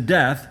sentenced to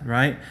death,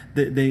 right?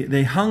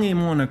 They hung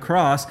him on a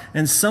cross,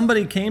 and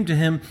somebody came to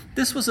him.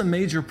 This was a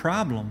major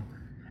problem.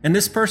 And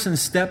this person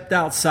stepped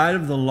outside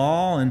of the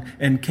law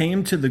and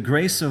came to the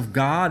grace of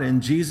God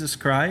in Jesus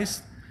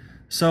Christ.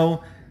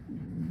 So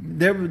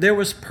there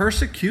was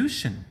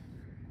persecution,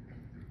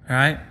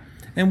 right?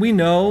 And we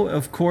know,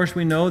 of course,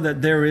 that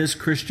there is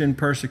Christian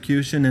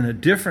persecution in a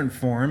different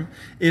form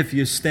if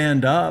you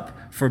stand up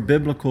for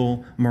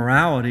biblical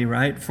morality,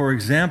 right? For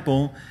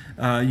example,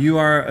 you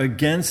are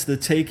against the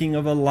taking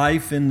of a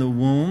life in the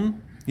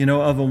womb,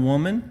 of a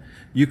woman.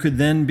 You could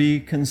then be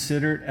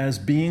considered as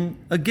being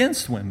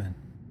against women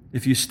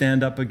if you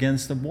stand up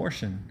against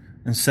abortion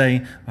and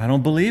say, I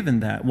don't believe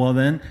in that. Well,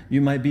 then you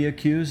might be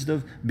accused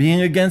of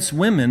being against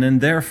women and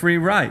their free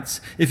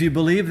rights. If you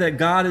believe that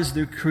God is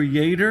the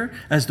creator,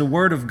 as the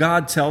Word of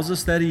God tells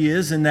us that He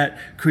is, and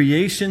that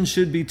creation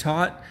should be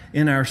taught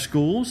in our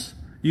schools,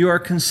 you are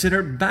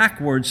considered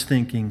backwards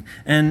thinking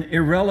and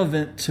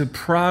irrelevant to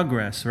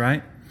progress,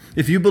 right?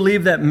 If you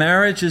believe that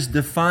marriage is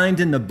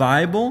defined in the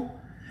Bible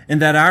and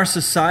that our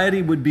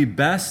society would be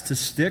best to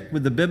stick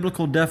with the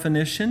biblical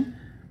definition,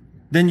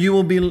 then you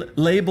will be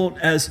labeled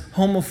as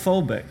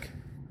homophobic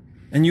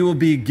and you will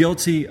be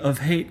guilty of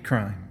hate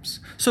crimes.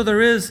 So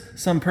there is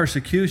some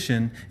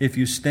persecution if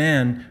you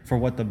stand for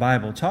what the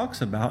Bible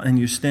talks about and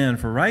you stand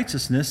for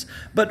righteousness.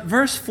 But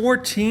verse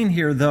 14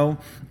 here, though,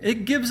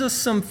 it gives us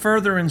some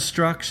further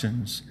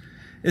instructions.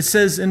 It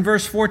says in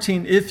verse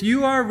 14, if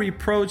you are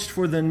reproached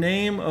for the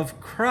name of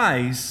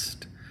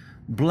Christ,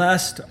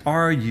 blessed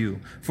are you,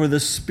 for the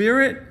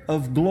Spirit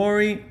of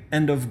glory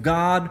and of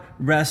God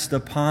rest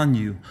upon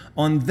you.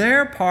 On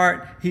their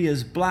part He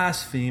is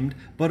blasphemed,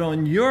 but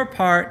on your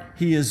part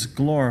He is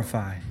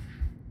glorified.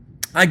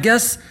 I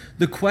guess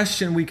the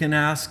question we can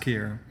ask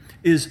here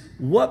is,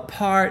 what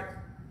part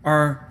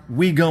are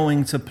we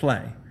going to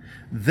play?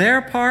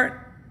 Their part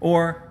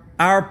or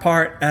our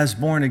part as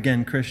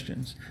born-again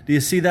Christians? Do you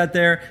see that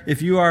there?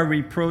 If you are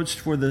reproached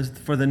for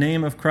the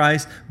name of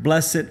Christ,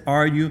 blessed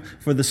are you,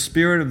 for the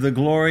Spirit of the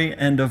glory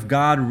and of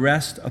God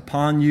rest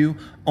upon you.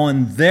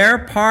 On their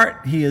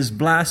part, He is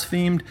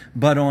blasphemed,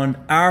 but on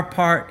our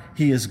part,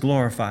 He is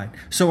glorified.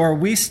 So are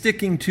we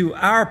sticking to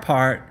our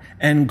part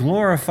and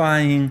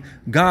glorifying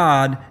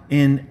God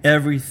in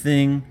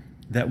everything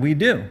that we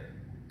do?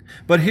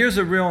 But here's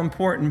a real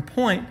important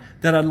point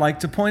that I'd like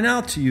to point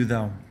out to you,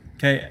 though.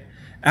 Okay.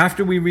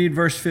 After we read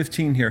verse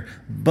 15 here,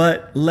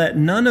 but let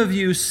none of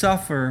you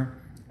suffer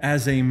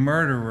as a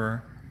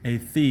murderer, a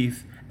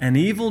thief, an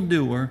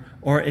evildoer,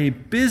 or a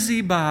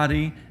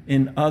busybody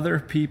in other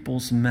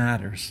people's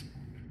matters.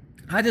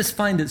 I just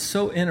find it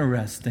so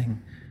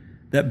interesting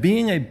that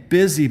being a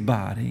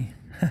busybody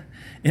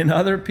in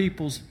other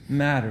people's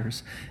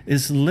matters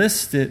is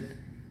listed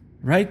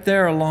right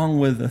there along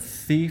with a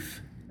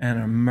thief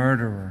and a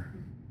murderer.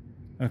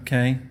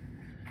 Okay?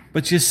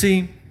 But you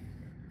see,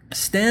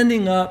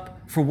 standing up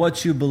for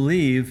what you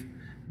believe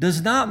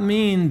does not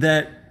mean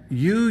that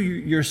you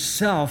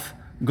yourself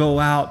go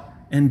out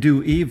and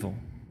do evil.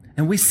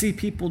 And we see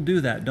people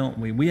do that, don't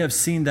we? We have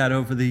seen that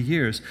over the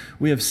years.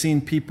 We have seen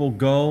people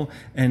go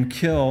and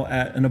kill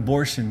at an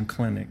abortion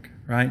clinic,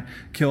 right?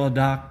 Kill a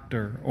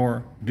doctor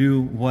or do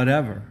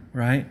whatever,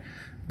 right?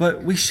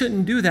 But we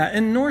shouldn't do that,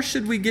 and nor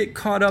should we get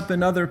caught up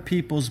in other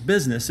people's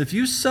business. If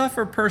you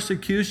suffer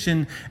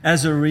persecution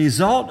as a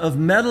result of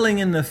meddling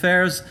in the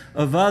affairs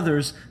of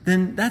others,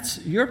 then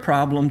that's your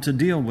problem to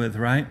deal with,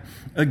 right?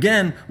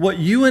 Again, what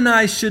you and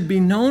I should be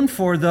known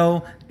for,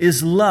 though,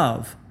 is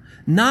love.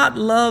 Not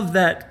love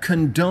that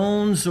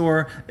condones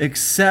or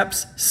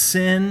accepts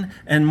sin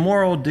and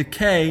moral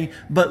decay,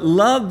 but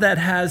love that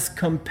has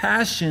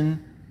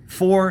compassion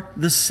for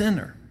the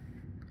sinner.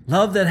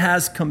 Love that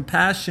has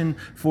compassion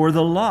for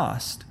the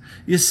lost.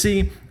 You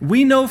see,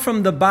 we know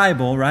from the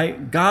Bible,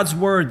 right? God's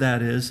word,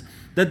 that is,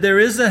 that there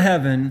is a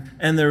heaven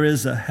and there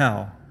is a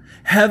hell.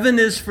 Heaven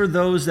is for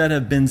those that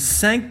have been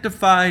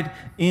sanctified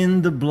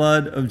in the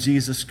blood of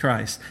Jesus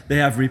Christ. They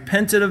have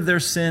repented of their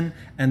sin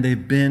and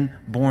they've been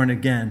born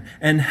again.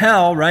 And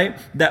hell, right?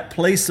 That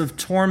place of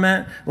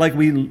torment, like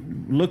we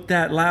looked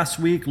at last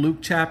week, Luke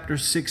chapter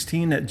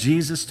 16, that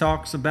Jesus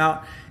talks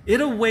about, it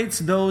awaits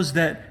those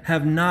that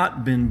have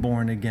not been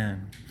born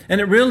again. And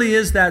it really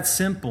is that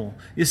simple.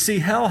 You see,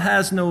 hell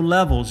has no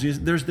levels.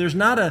 There's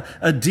not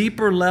a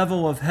deeper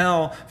level of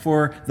hell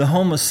for the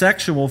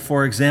homosexual,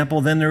 for example,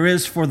 than there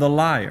is for the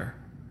liar.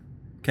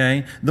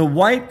 Okay? The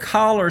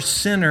white-collar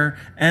sinner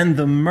and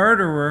the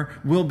murderer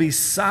will be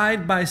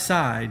side by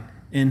side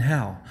in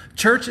hell.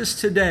 Churches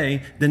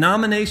today,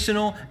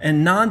 denominational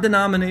and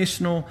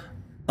non-denominational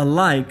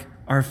alike,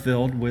 are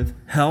filled with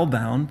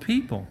hell-bound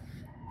people.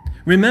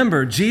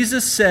 Remember,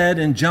 Jesus said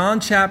in John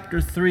chapter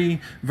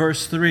 3,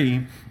 verse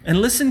 3, and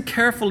listen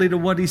carefully to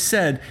what he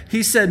said.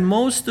 He said,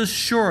 most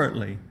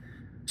assuredly.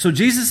 So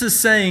Jesus is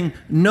saying,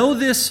 know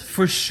this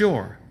for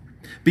sure.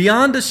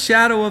 Beyond a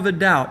shadow of a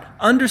doubt,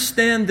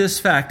 understand this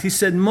fact. He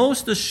said,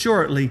 most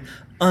assuredly,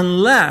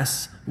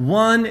 unless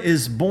one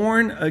is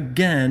born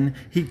again,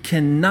 he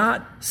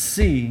cannot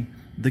see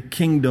the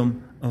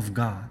kingdom of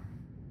God.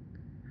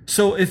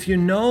 So if you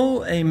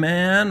know a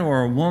man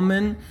or a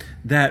woman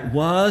that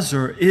was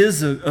or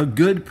is a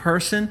good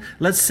person,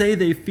 let's say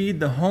they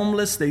feed the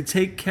homeless, they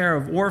take care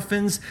of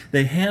orphans,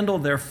 they handle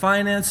their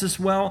finances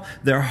well,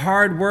 they're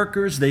hard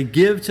workers, they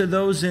give to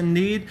those in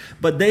need,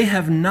 but they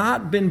have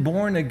not been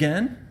born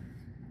again,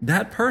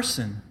 that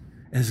person,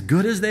 as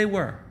good as they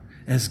were,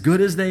 as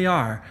good as they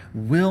are,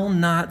 will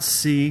not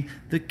see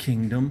the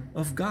kingdom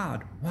of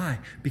God. Why?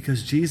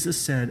 Because Jesus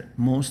said,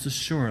 most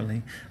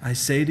assuredly, I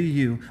say to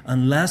you,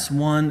 unless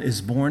one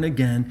is born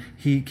again,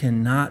 he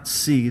cannot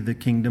see the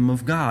kingdom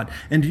of God.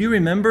 And do you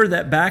remember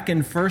that back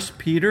in 1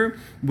 Peter,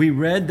 we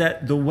read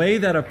that the way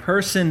that a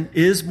person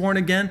is born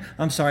again,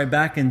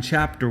 back in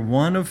chapter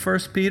 1 of 1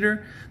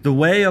 Peter, the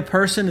way a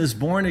person is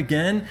born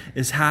again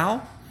is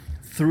how?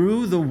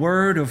 Through the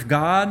word of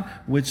God,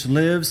 which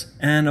lives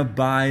and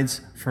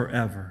abides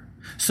forever.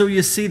 So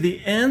you see,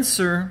 the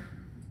answer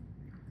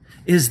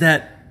is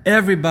that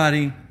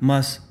everybody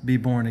must be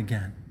born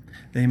again.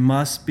 They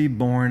must be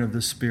born of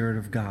the Spirit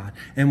of God.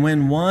 And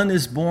when one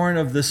is born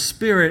of the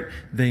Spirit,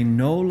 they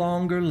no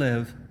longer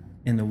live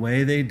in the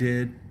way they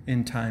did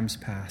in times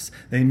past.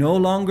 They no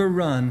longer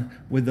run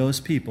with those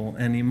people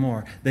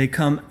anymore. They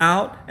come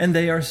out and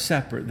they are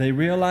separate. They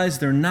realize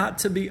they're not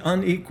to be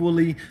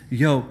unequally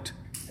yoked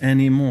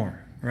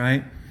anymore,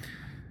 right?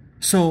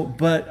 So,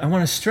 but I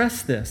want to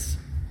stress this.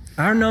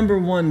 Our number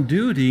one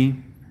duty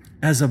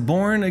as a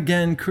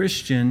born-again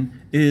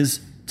Christian is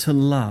to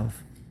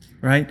love,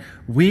 right?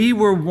 We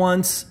were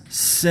once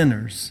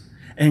sinners,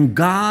 and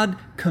God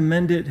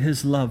commended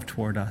his love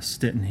toward us,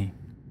 didn't he?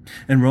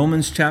 And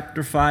Romans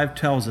chapter 5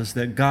 tells us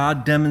that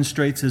God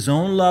demonstrates his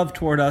own love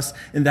toward us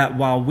in that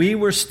while we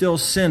were still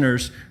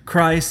sinners,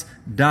 Christ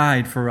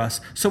died for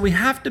us. So we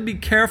have to be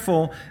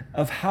careful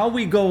of how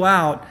we go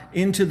out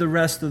into the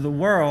rest of the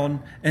world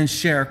and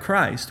share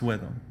Christ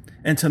with them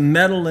and to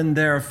meddle in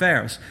their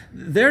affairs.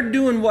 They're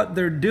doing what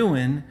they're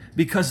doing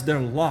because they're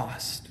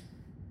lost.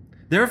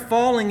 They're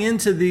falling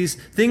into these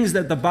things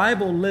that the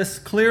Bible lists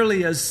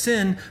clearly as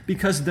sin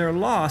because they're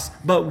lost,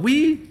 but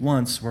we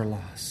once were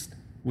lost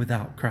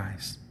without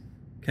Christ.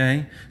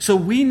 Okay? So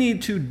we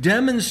need to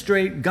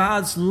demonstrate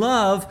God's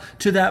love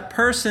to that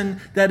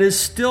person that is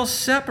still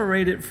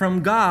separated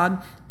from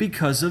God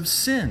because of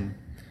sin.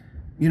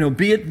 You know,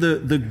 be it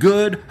the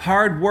good,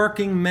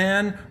 hard-working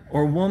man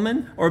or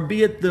woman, or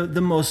be it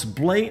the most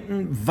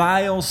blatant,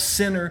 vile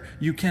sinner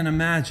you can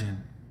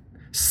imagine.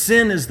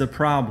 Sin is the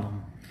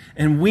problem.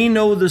 And we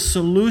know the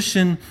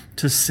solution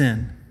to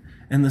sin.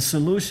 And the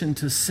solution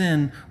to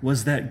sin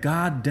was that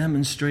God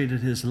demonstrated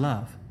his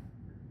love.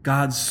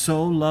 God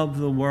so loved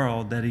the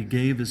world that he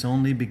gave his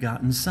only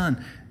begotten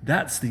Son.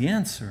 That's the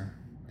answer.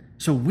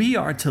 So we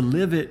are to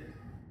live it,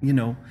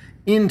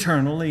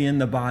 internally in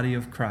the body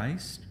of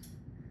Christ.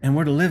 And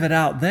we're to live it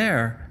out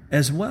there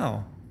as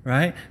well,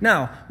 right?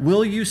 Now,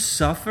 will you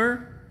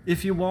suffer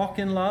if you walk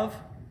in love?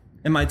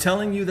 Am I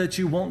telling you that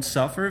you won't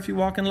suffer if you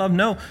walk in love?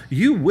 No,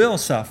 you will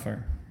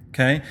suffer,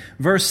 okay?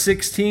 Verse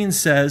 16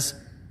 says,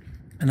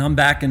 and I'm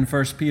back in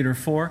 1 Peter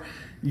 4,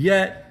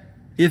 yet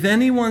if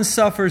anyone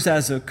suffers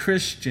as a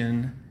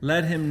Christian,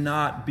 let him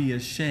not be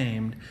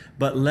ashamed,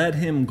 but let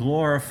him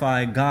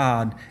glorify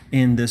God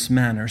in this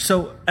manner.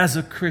 So as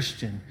a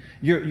Christian,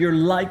 you're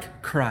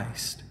like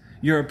Christ.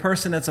 You're a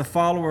person that's a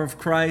follower of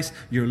Christ.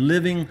 You're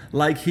living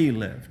like he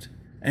lived.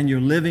 And you're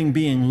living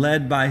being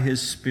led by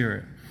his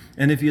Spirit.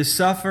 And if you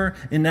suffer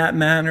in that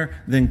manner,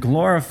 then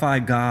glorify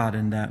God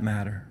in that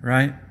matter,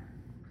 right?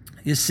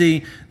 You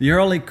see, the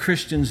early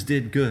Christians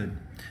did good.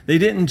 They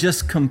didn't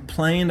just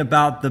complain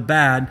about the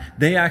bad.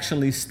 They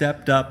actually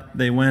stepped up.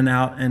 They went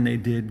out and they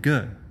did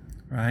good,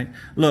 right?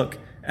 Look,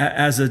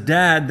 as a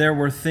dad, there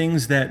were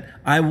things that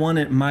I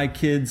wanted my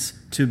kids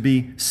to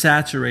be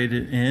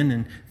saturated in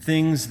and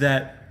things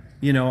that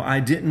I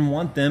didn't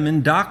want them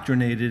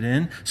indoctrinated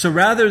in. So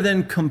rather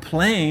than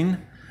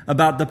complain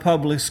about the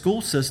public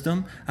school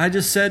system, I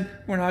just said,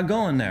 we're not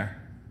going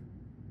there.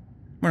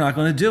 We're not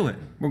going to do it.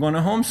 We're going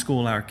to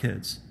homeschool our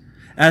kids.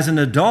 As an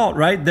adult,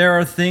 right, there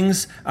are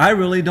things I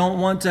really don't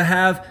want to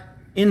have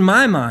in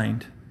my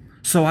mind.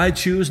 So I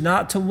choose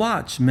not to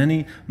watch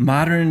many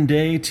modern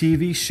day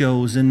TV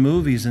shows and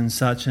movies and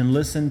such and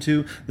listen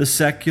to the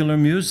secular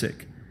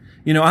music.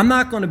 I'm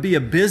not going to be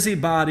a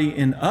busybody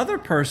in other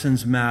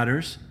person's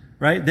matters.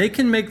 Right? They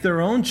can make their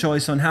own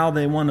choice on how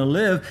they want to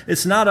live.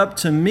 It's not up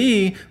to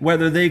me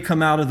whether they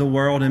come out of the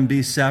world and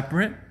be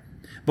separate.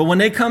 But when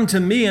they come to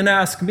me and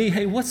ask me,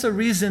 hey, what's the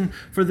reason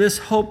for this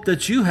hope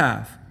that you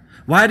have?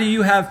 Why do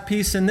you have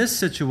peace in this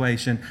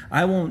situation?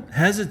 I won't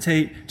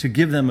hesitate to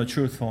give them a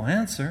truthful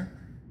answer.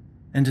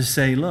 and to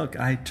say, look,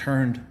 I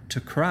turned to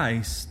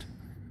Christ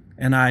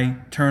and I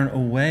turn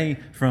away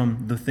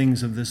from the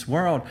things of this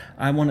world.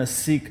 I want to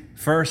seek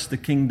first the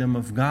kingdom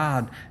of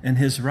God and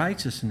his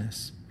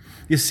righteousness.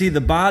 You see,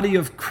 the body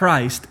of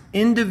Christ,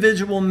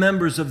 individual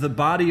members of the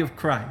body of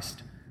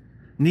Christ,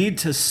 need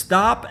to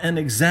stop and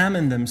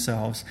examine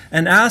themselves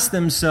and ask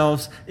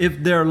themselves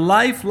if their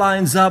life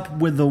lines up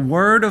with the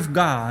Word of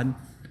God,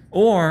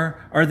 or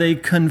are they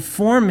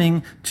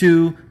conforming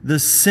to the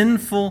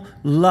sinful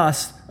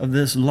lust of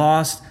this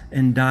lost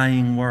and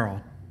dying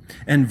world?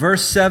 And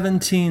verse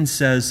 17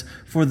 says,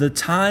 "For the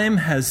time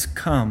has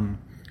come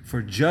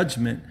for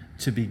judgment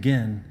to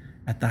begin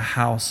at the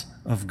house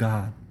of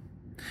God."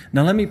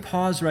 Now let me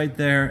pause right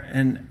there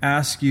and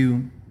ask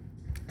you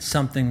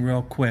something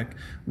real quick.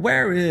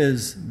 Where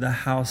is the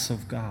house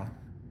of God?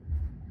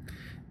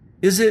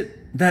 Is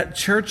it that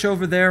church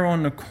over there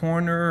on the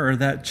corner, or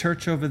that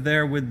church over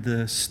there with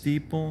the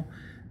steeple,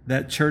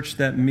 that church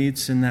that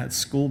meets in that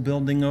school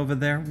building over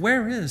there?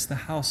 Where is the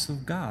house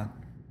of God?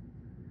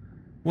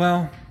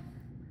 Well,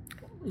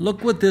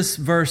 look what this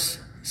verse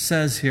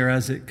says here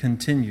as it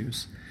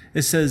continues.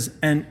 It says,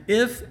 "And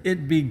if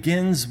it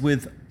begins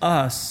with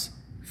us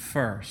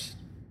first."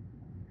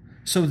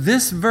 So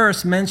this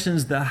verse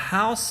mentions the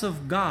house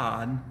of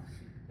God,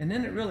 and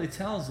then it really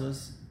tells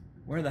us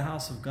where the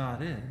house of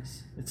God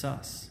is. It's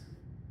us.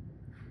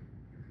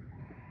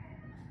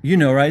 You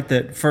know, right,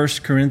 that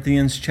 1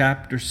 Corinthians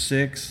chapter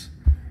 6,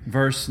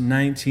 verse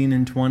 19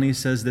 and 20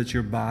 says that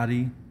your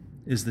body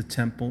is the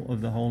temple of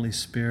the Holy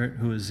Spirit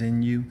who is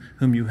in you,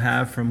 whom you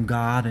have from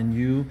God, and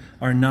you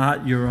are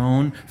not your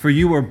own. For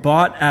you were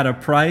bought at a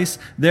price.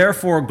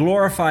 Therefore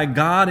glorify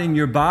God in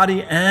your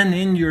body and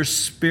in your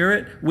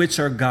spirit, which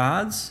are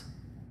God's.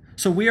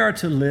 So we are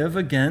to live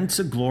again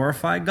to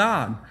glorify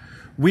God.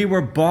 We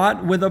were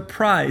bought with a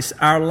price.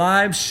 Our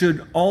lives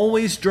should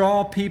always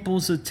draw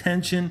people's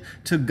attention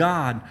to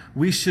God.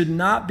 We should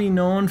not be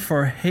known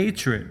for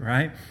hatred,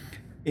 right?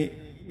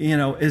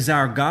 Is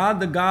our God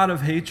the God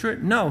of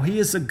hatred? No, he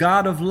is the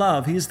God of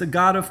love. He is the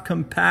God of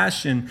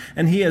compassion.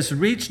 And he has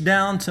reached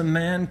down to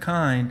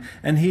mankind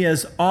and he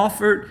has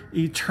offered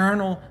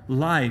eternal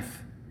life.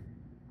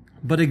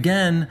 But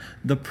again,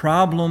 the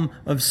problem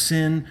of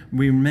sin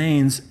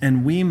remains,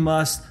 and we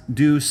must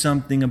do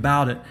something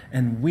about it.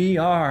 And we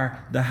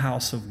are the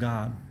house of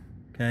God.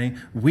 Okay?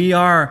 We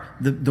are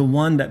the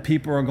one that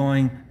people are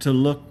going to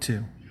look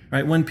to.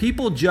 Right? When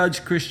people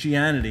judge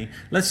Christianity,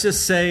 let's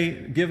just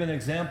say, give an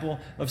example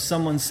of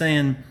someone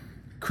saying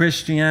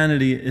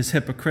Christianity is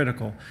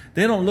hypocritical.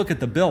 They don't look at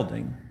the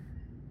building.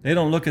 They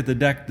don't look at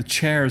the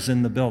chairs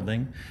in the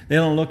building. They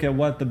don't look at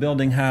what the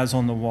building has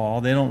on the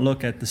wall. They don't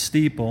look at the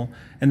steeple.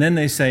 And then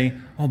they say,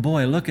 oh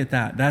boy, look at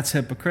that. That's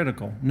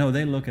hypocritical. No,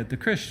 they look at the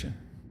Christian.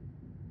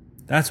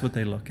 That's what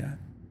they look at.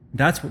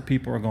 That's what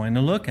people are going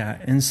to look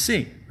at and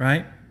see,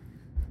 right?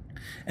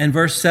 And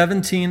verse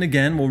 17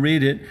 again, we'll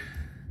read it.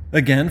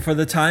 Again, for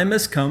the time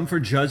has come for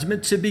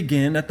judgment to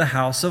begin at the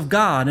house of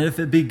God. And if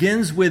it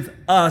begins with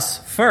us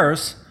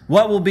first,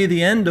 what will be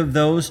the end of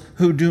those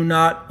who do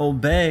not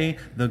obey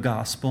the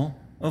gospel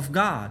of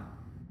God?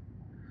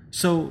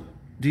 So,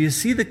 do you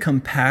see the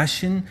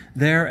compassion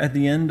there at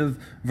the end of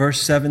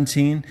verse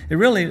 17? It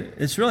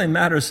really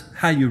matters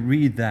how you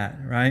read that,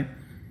 right?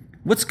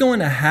 What's going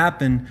to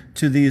happen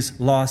to these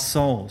lost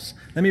souls?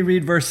 Let me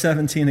read verse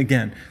 17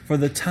 again. For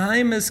the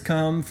time has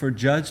come for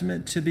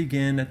judgment to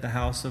begin at the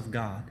house of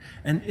God.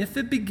 And if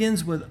it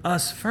begins with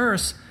us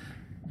first,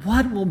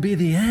 what will be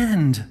the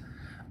end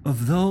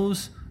of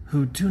those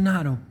who do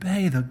not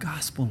obey the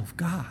gospel of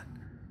God?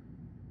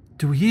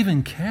 Do we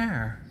even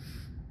care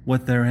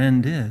what their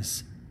end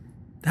is?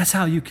 That's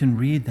how you can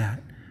read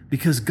that.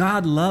 Because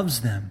God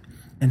loves them,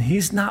 and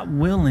he's not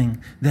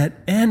willing that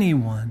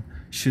anyone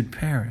should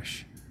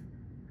perish.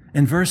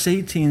 And verse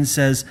 18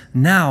 says,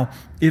 now,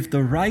 if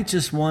the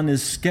righteous one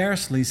is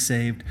scarcely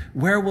saved,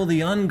 where will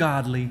the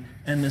ungodly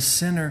and the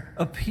sinner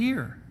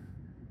appear?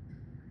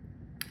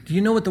 Do you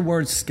know what the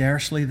word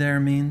scarcely there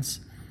means?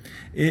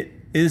 It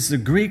is the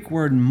Greek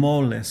word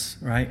moles,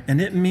 right?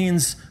 And it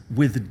means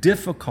with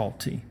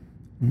difficulty,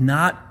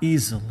 not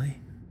easily.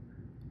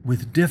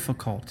 With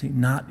difficulty,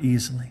 not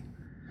easily.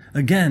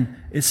 Again,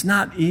 it's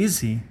not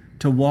easy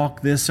to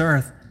walk this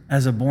earth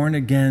as a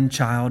born-again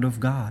child of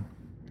God.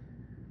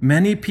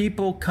 Many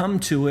people come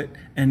to it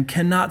and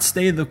cannot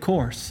stay the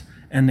course,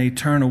 and they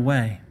turn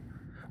away.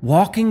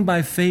 Walking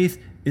by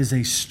faith is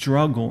a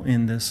struggle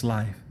in this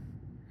life.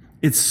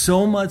 It's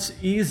so much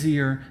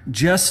easier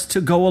just to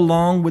go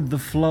along with the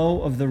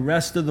flow of the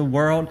rest of the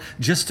world,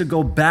 just to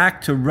go back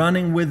to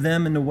running with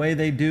them in the way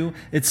they do.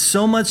 It's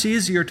so much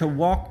easier to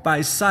walk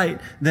by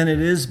sight than it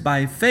is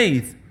by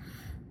faith.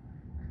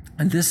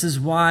 And this is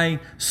why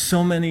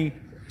so many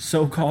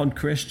so-called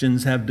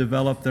Christians have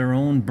developed their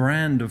own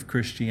brand of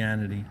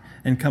Christianity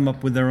and come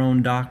up with their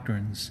own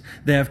doctrines.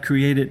 They have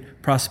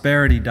created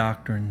prosperity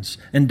doctrines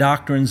and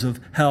doctrines of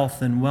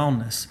health and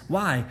wellness.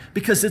 Why?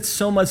 Because it's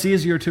so much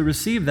easier to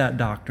receive that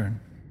doctrine.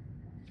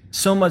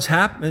 So much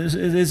it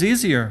is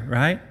easier,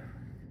 right?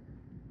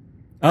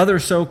 Other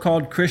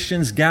so-called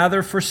Christians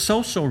gather for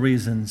social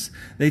reasons.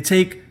 They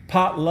take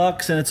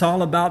potlucks and it's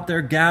all about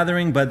their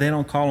gathering, but they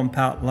don't call them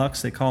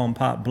potlucks. They call them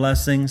pot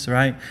blessings,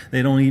 right?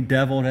 They don't eat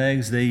deviled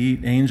eggs. They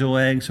eat angel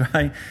eggs,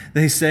 right?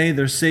 They say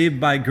they're saved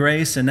by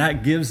grace and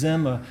that gives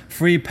them a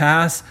free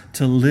pass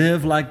to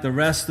live like the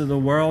rest of the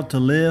world, to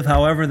live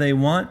however they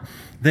want.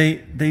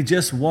 They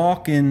just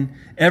walk in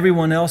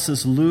everyone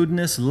else's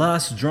lewdness,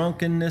 lust,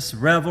 drunkenness,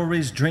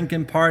 revelries,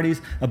 drinking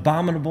parties,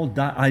 abominable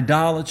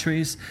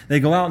idolatries. They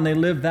go out and they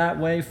live that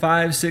way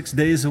 5-6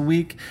 days a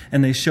week,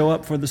 and they show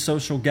up for the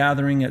social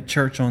gathering at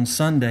church on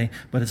Sunday,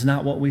 but it's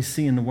not what we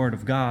see in the Word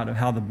of God of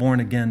how the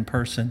born-again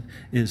person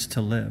is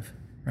to live,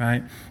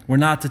 right? We're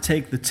not to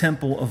take the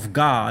temple of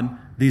God,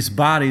 these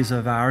bodies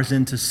of ours,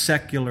 into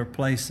secular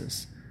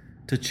places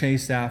to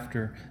chase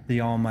after the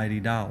almighty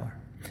dollar.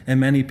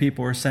 And many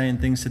people are saying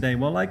things today,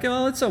 well, like,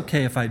 oh, it's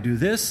okay if I do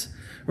this,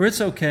 or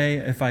it's okay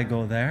if I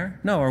go there.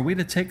 No, are we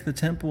to take the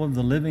temple of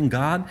the living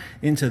God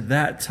into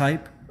that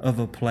type of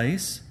a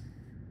place?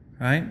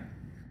 Right?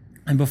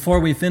 And before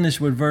we finish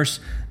with verse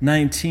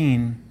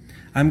 19,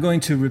 I'm going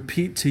to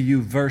repeat to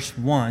you verse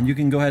 1. You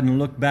can go ahead and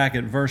look back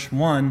at verse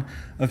 1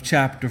 of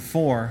chapter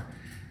 4.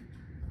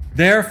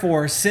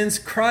 Therefore, since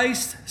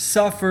Christ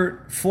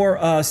suffered for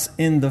us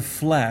in the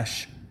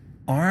flesh,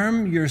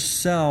 arm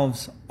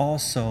yourselves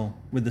also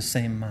with the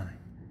same mind.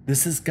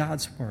 This is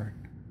God's word.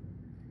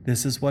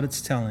 This is what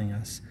it's telling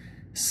us.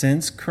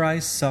 Since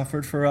Christ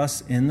suffered for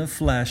us in the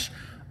flesh,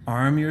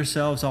 arm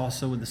yourselves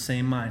also with the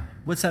same mind.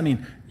 What's that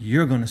mean?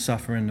 You're going to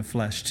suffer in the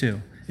flesh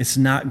too. It's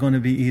not going to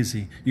be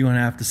easy. You're going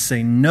to have to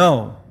say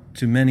no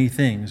to many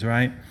things,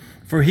 right?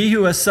 For he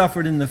who has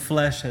suffered in the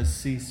flesh has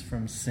ceased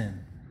from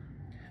sin.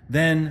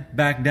 Then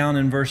back down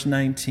in verse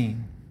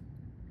 19.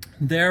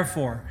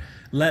 Therefore,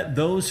 let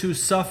those who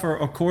suffer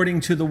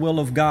according to the will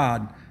of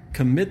God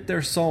commit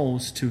their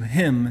souls to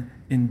Him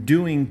in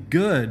doing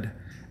good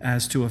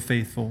as to a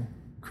faithful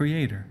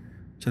Creator.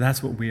 So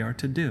that's what we are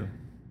to do.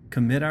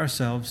 Commit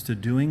ourselves to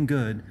doing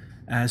good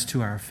as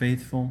to our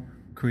faithful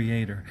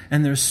Creator.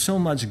 And there's so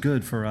much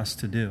good for us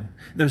to do.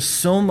 There's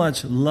so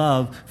much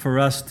love for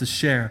us to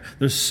share.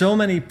 There's so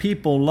many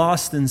people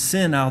lost in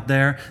sin out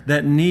there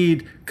that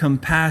need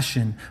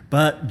compassion.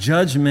 But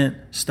judgment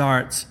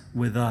starts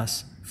with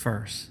us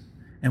first.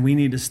 And we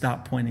need to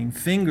stop pointing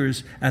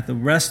fingers at the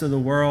rest of the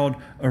world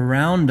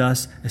around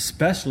us,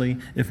 especially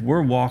if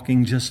we're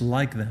walking just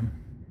like them.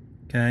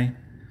 Okay?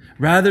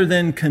 Rather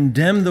than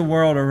condemn the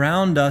world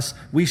around us,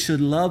 we should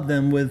love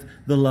them with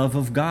the love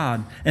of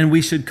God. And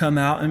we should come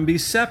out and be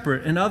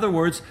separate. In other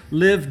words,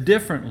 live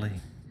differently.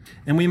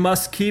 And we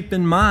must keep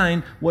in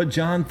mind what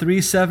John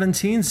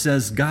 3:17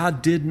 says.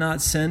 God did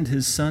not send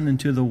His Son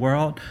into the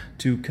world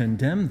to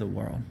condemn the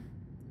world,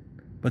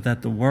 but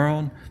that the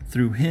world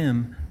through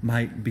Him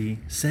might be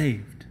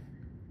saved.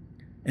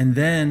 And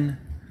then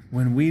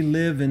when we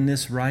live in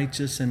this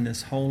righteous and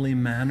this holy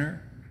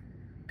manner,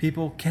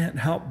 people can't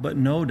help but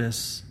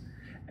notice,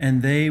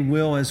 and they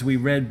will, as we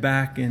read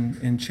back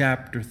in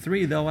chapter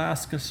 3, they'll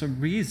ask us a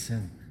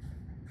reason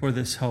for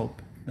this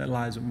hope that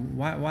lies.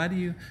 Why do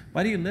you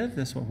live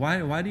this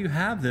way? Why do you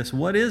have this?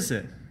 What is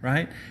it?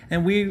 Right?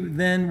 And we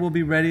then will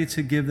be ready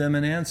to give them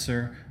an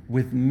answer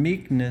with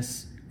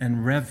meekness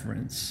and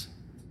reverence.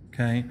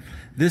 Okay?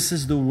 This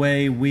is the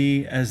way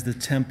we, as the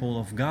temple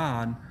of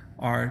God,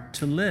 are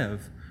to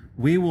live.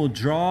 We will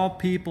draw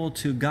people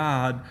to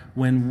God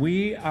when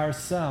we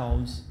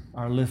ourselves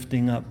are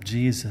lifting up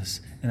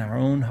Jesus in our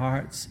own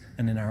hearts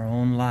and in our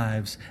own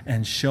lives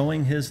and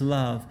showing His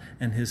love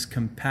and His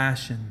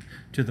compassion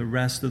to the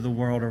rest of the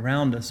world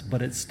around us.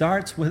 But it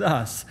starts with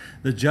us.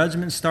 The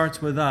judgment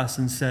starts with us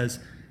and says,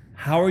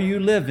 how are you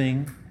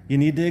living? You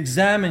need to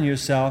examine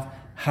yourself.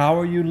 How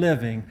are you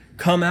living?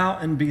 Come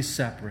out and be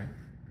separate.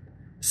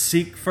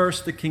 Seek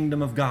first the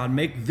kingdom of God.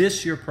 Make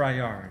this your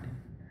priority.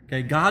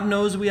 Okay, God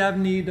knows we have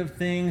need of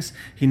things.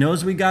 He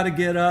knows we got to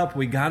get up.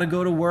 We got to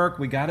go to work.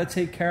 We got to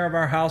take care of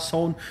our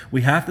household.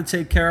 We have to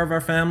take care of our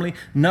family.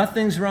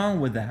 Nothing's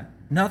wrong with that.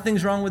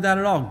 Nothing's wrong with that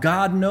at all.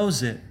 God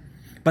knows it.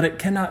 But it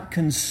cannot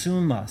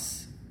consume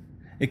us.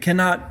 It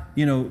cannot,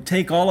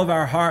 take all of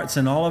our hearts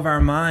and all of our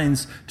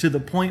minds to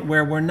the point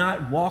where we're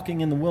not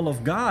walking in the will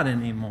of God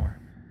anymore.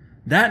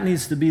 That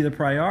needs to be the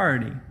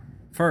priority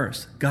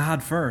first.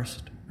 God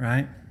first.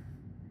 Right?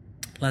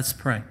 Let's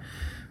pray.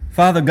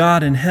 Father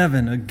God in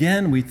heaven,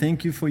 again, we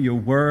thank you for your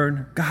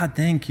word. God,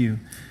 thank you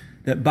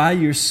that by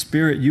your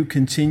Spirit you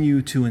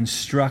continue to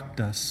instruct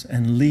us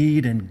and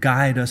lead and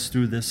guide us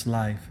through this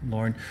life,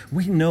 Lord.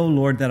 We know,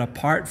 Lord, that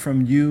apart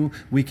from you,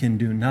 we can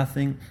do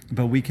nothing,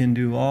 but we can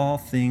do all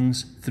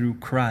things through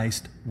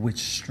Christ, which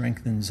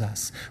strengthens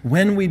us.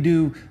 When we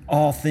do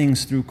all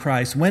things through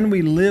Christ, when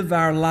we live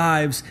our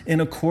lives in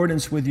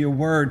accordance with your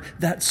word,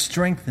 that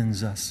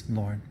strengthens us,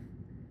 Lord.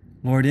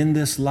 Lord, in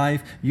this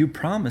life, you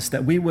promised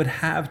that we would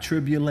have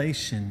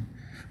tribulation.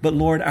 But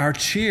Lord, our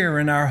cheer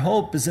and our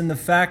hope is in the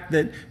fact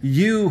that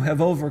you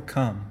have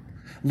overcome.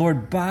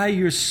 Lord, by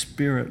your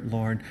Spirit,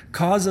 Lord,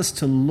 cause us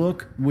to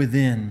look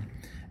within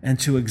and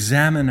to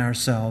examine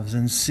ourselves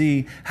and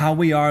see how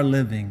we are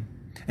living.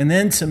 And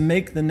then to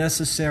make the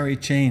necessary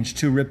change,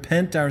 to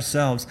repent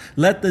ourselves.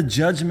 Let the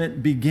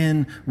judgment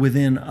begin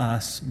within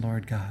us,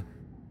 Lord God,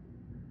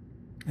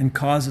 and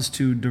cause us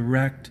to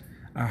direct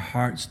our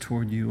hearts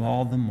toward you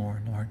all the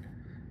more, Lord,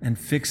 and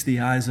fix the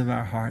eyes of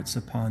our hearts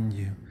upon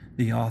you,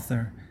 the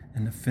author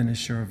and the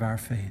finisher of our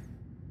faith.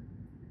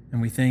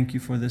 And we thank you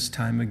for this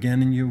time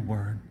again in your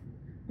word.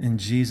 In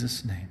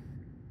Jesus' name,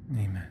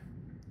 amen.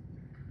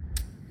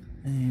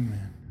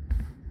 Amen.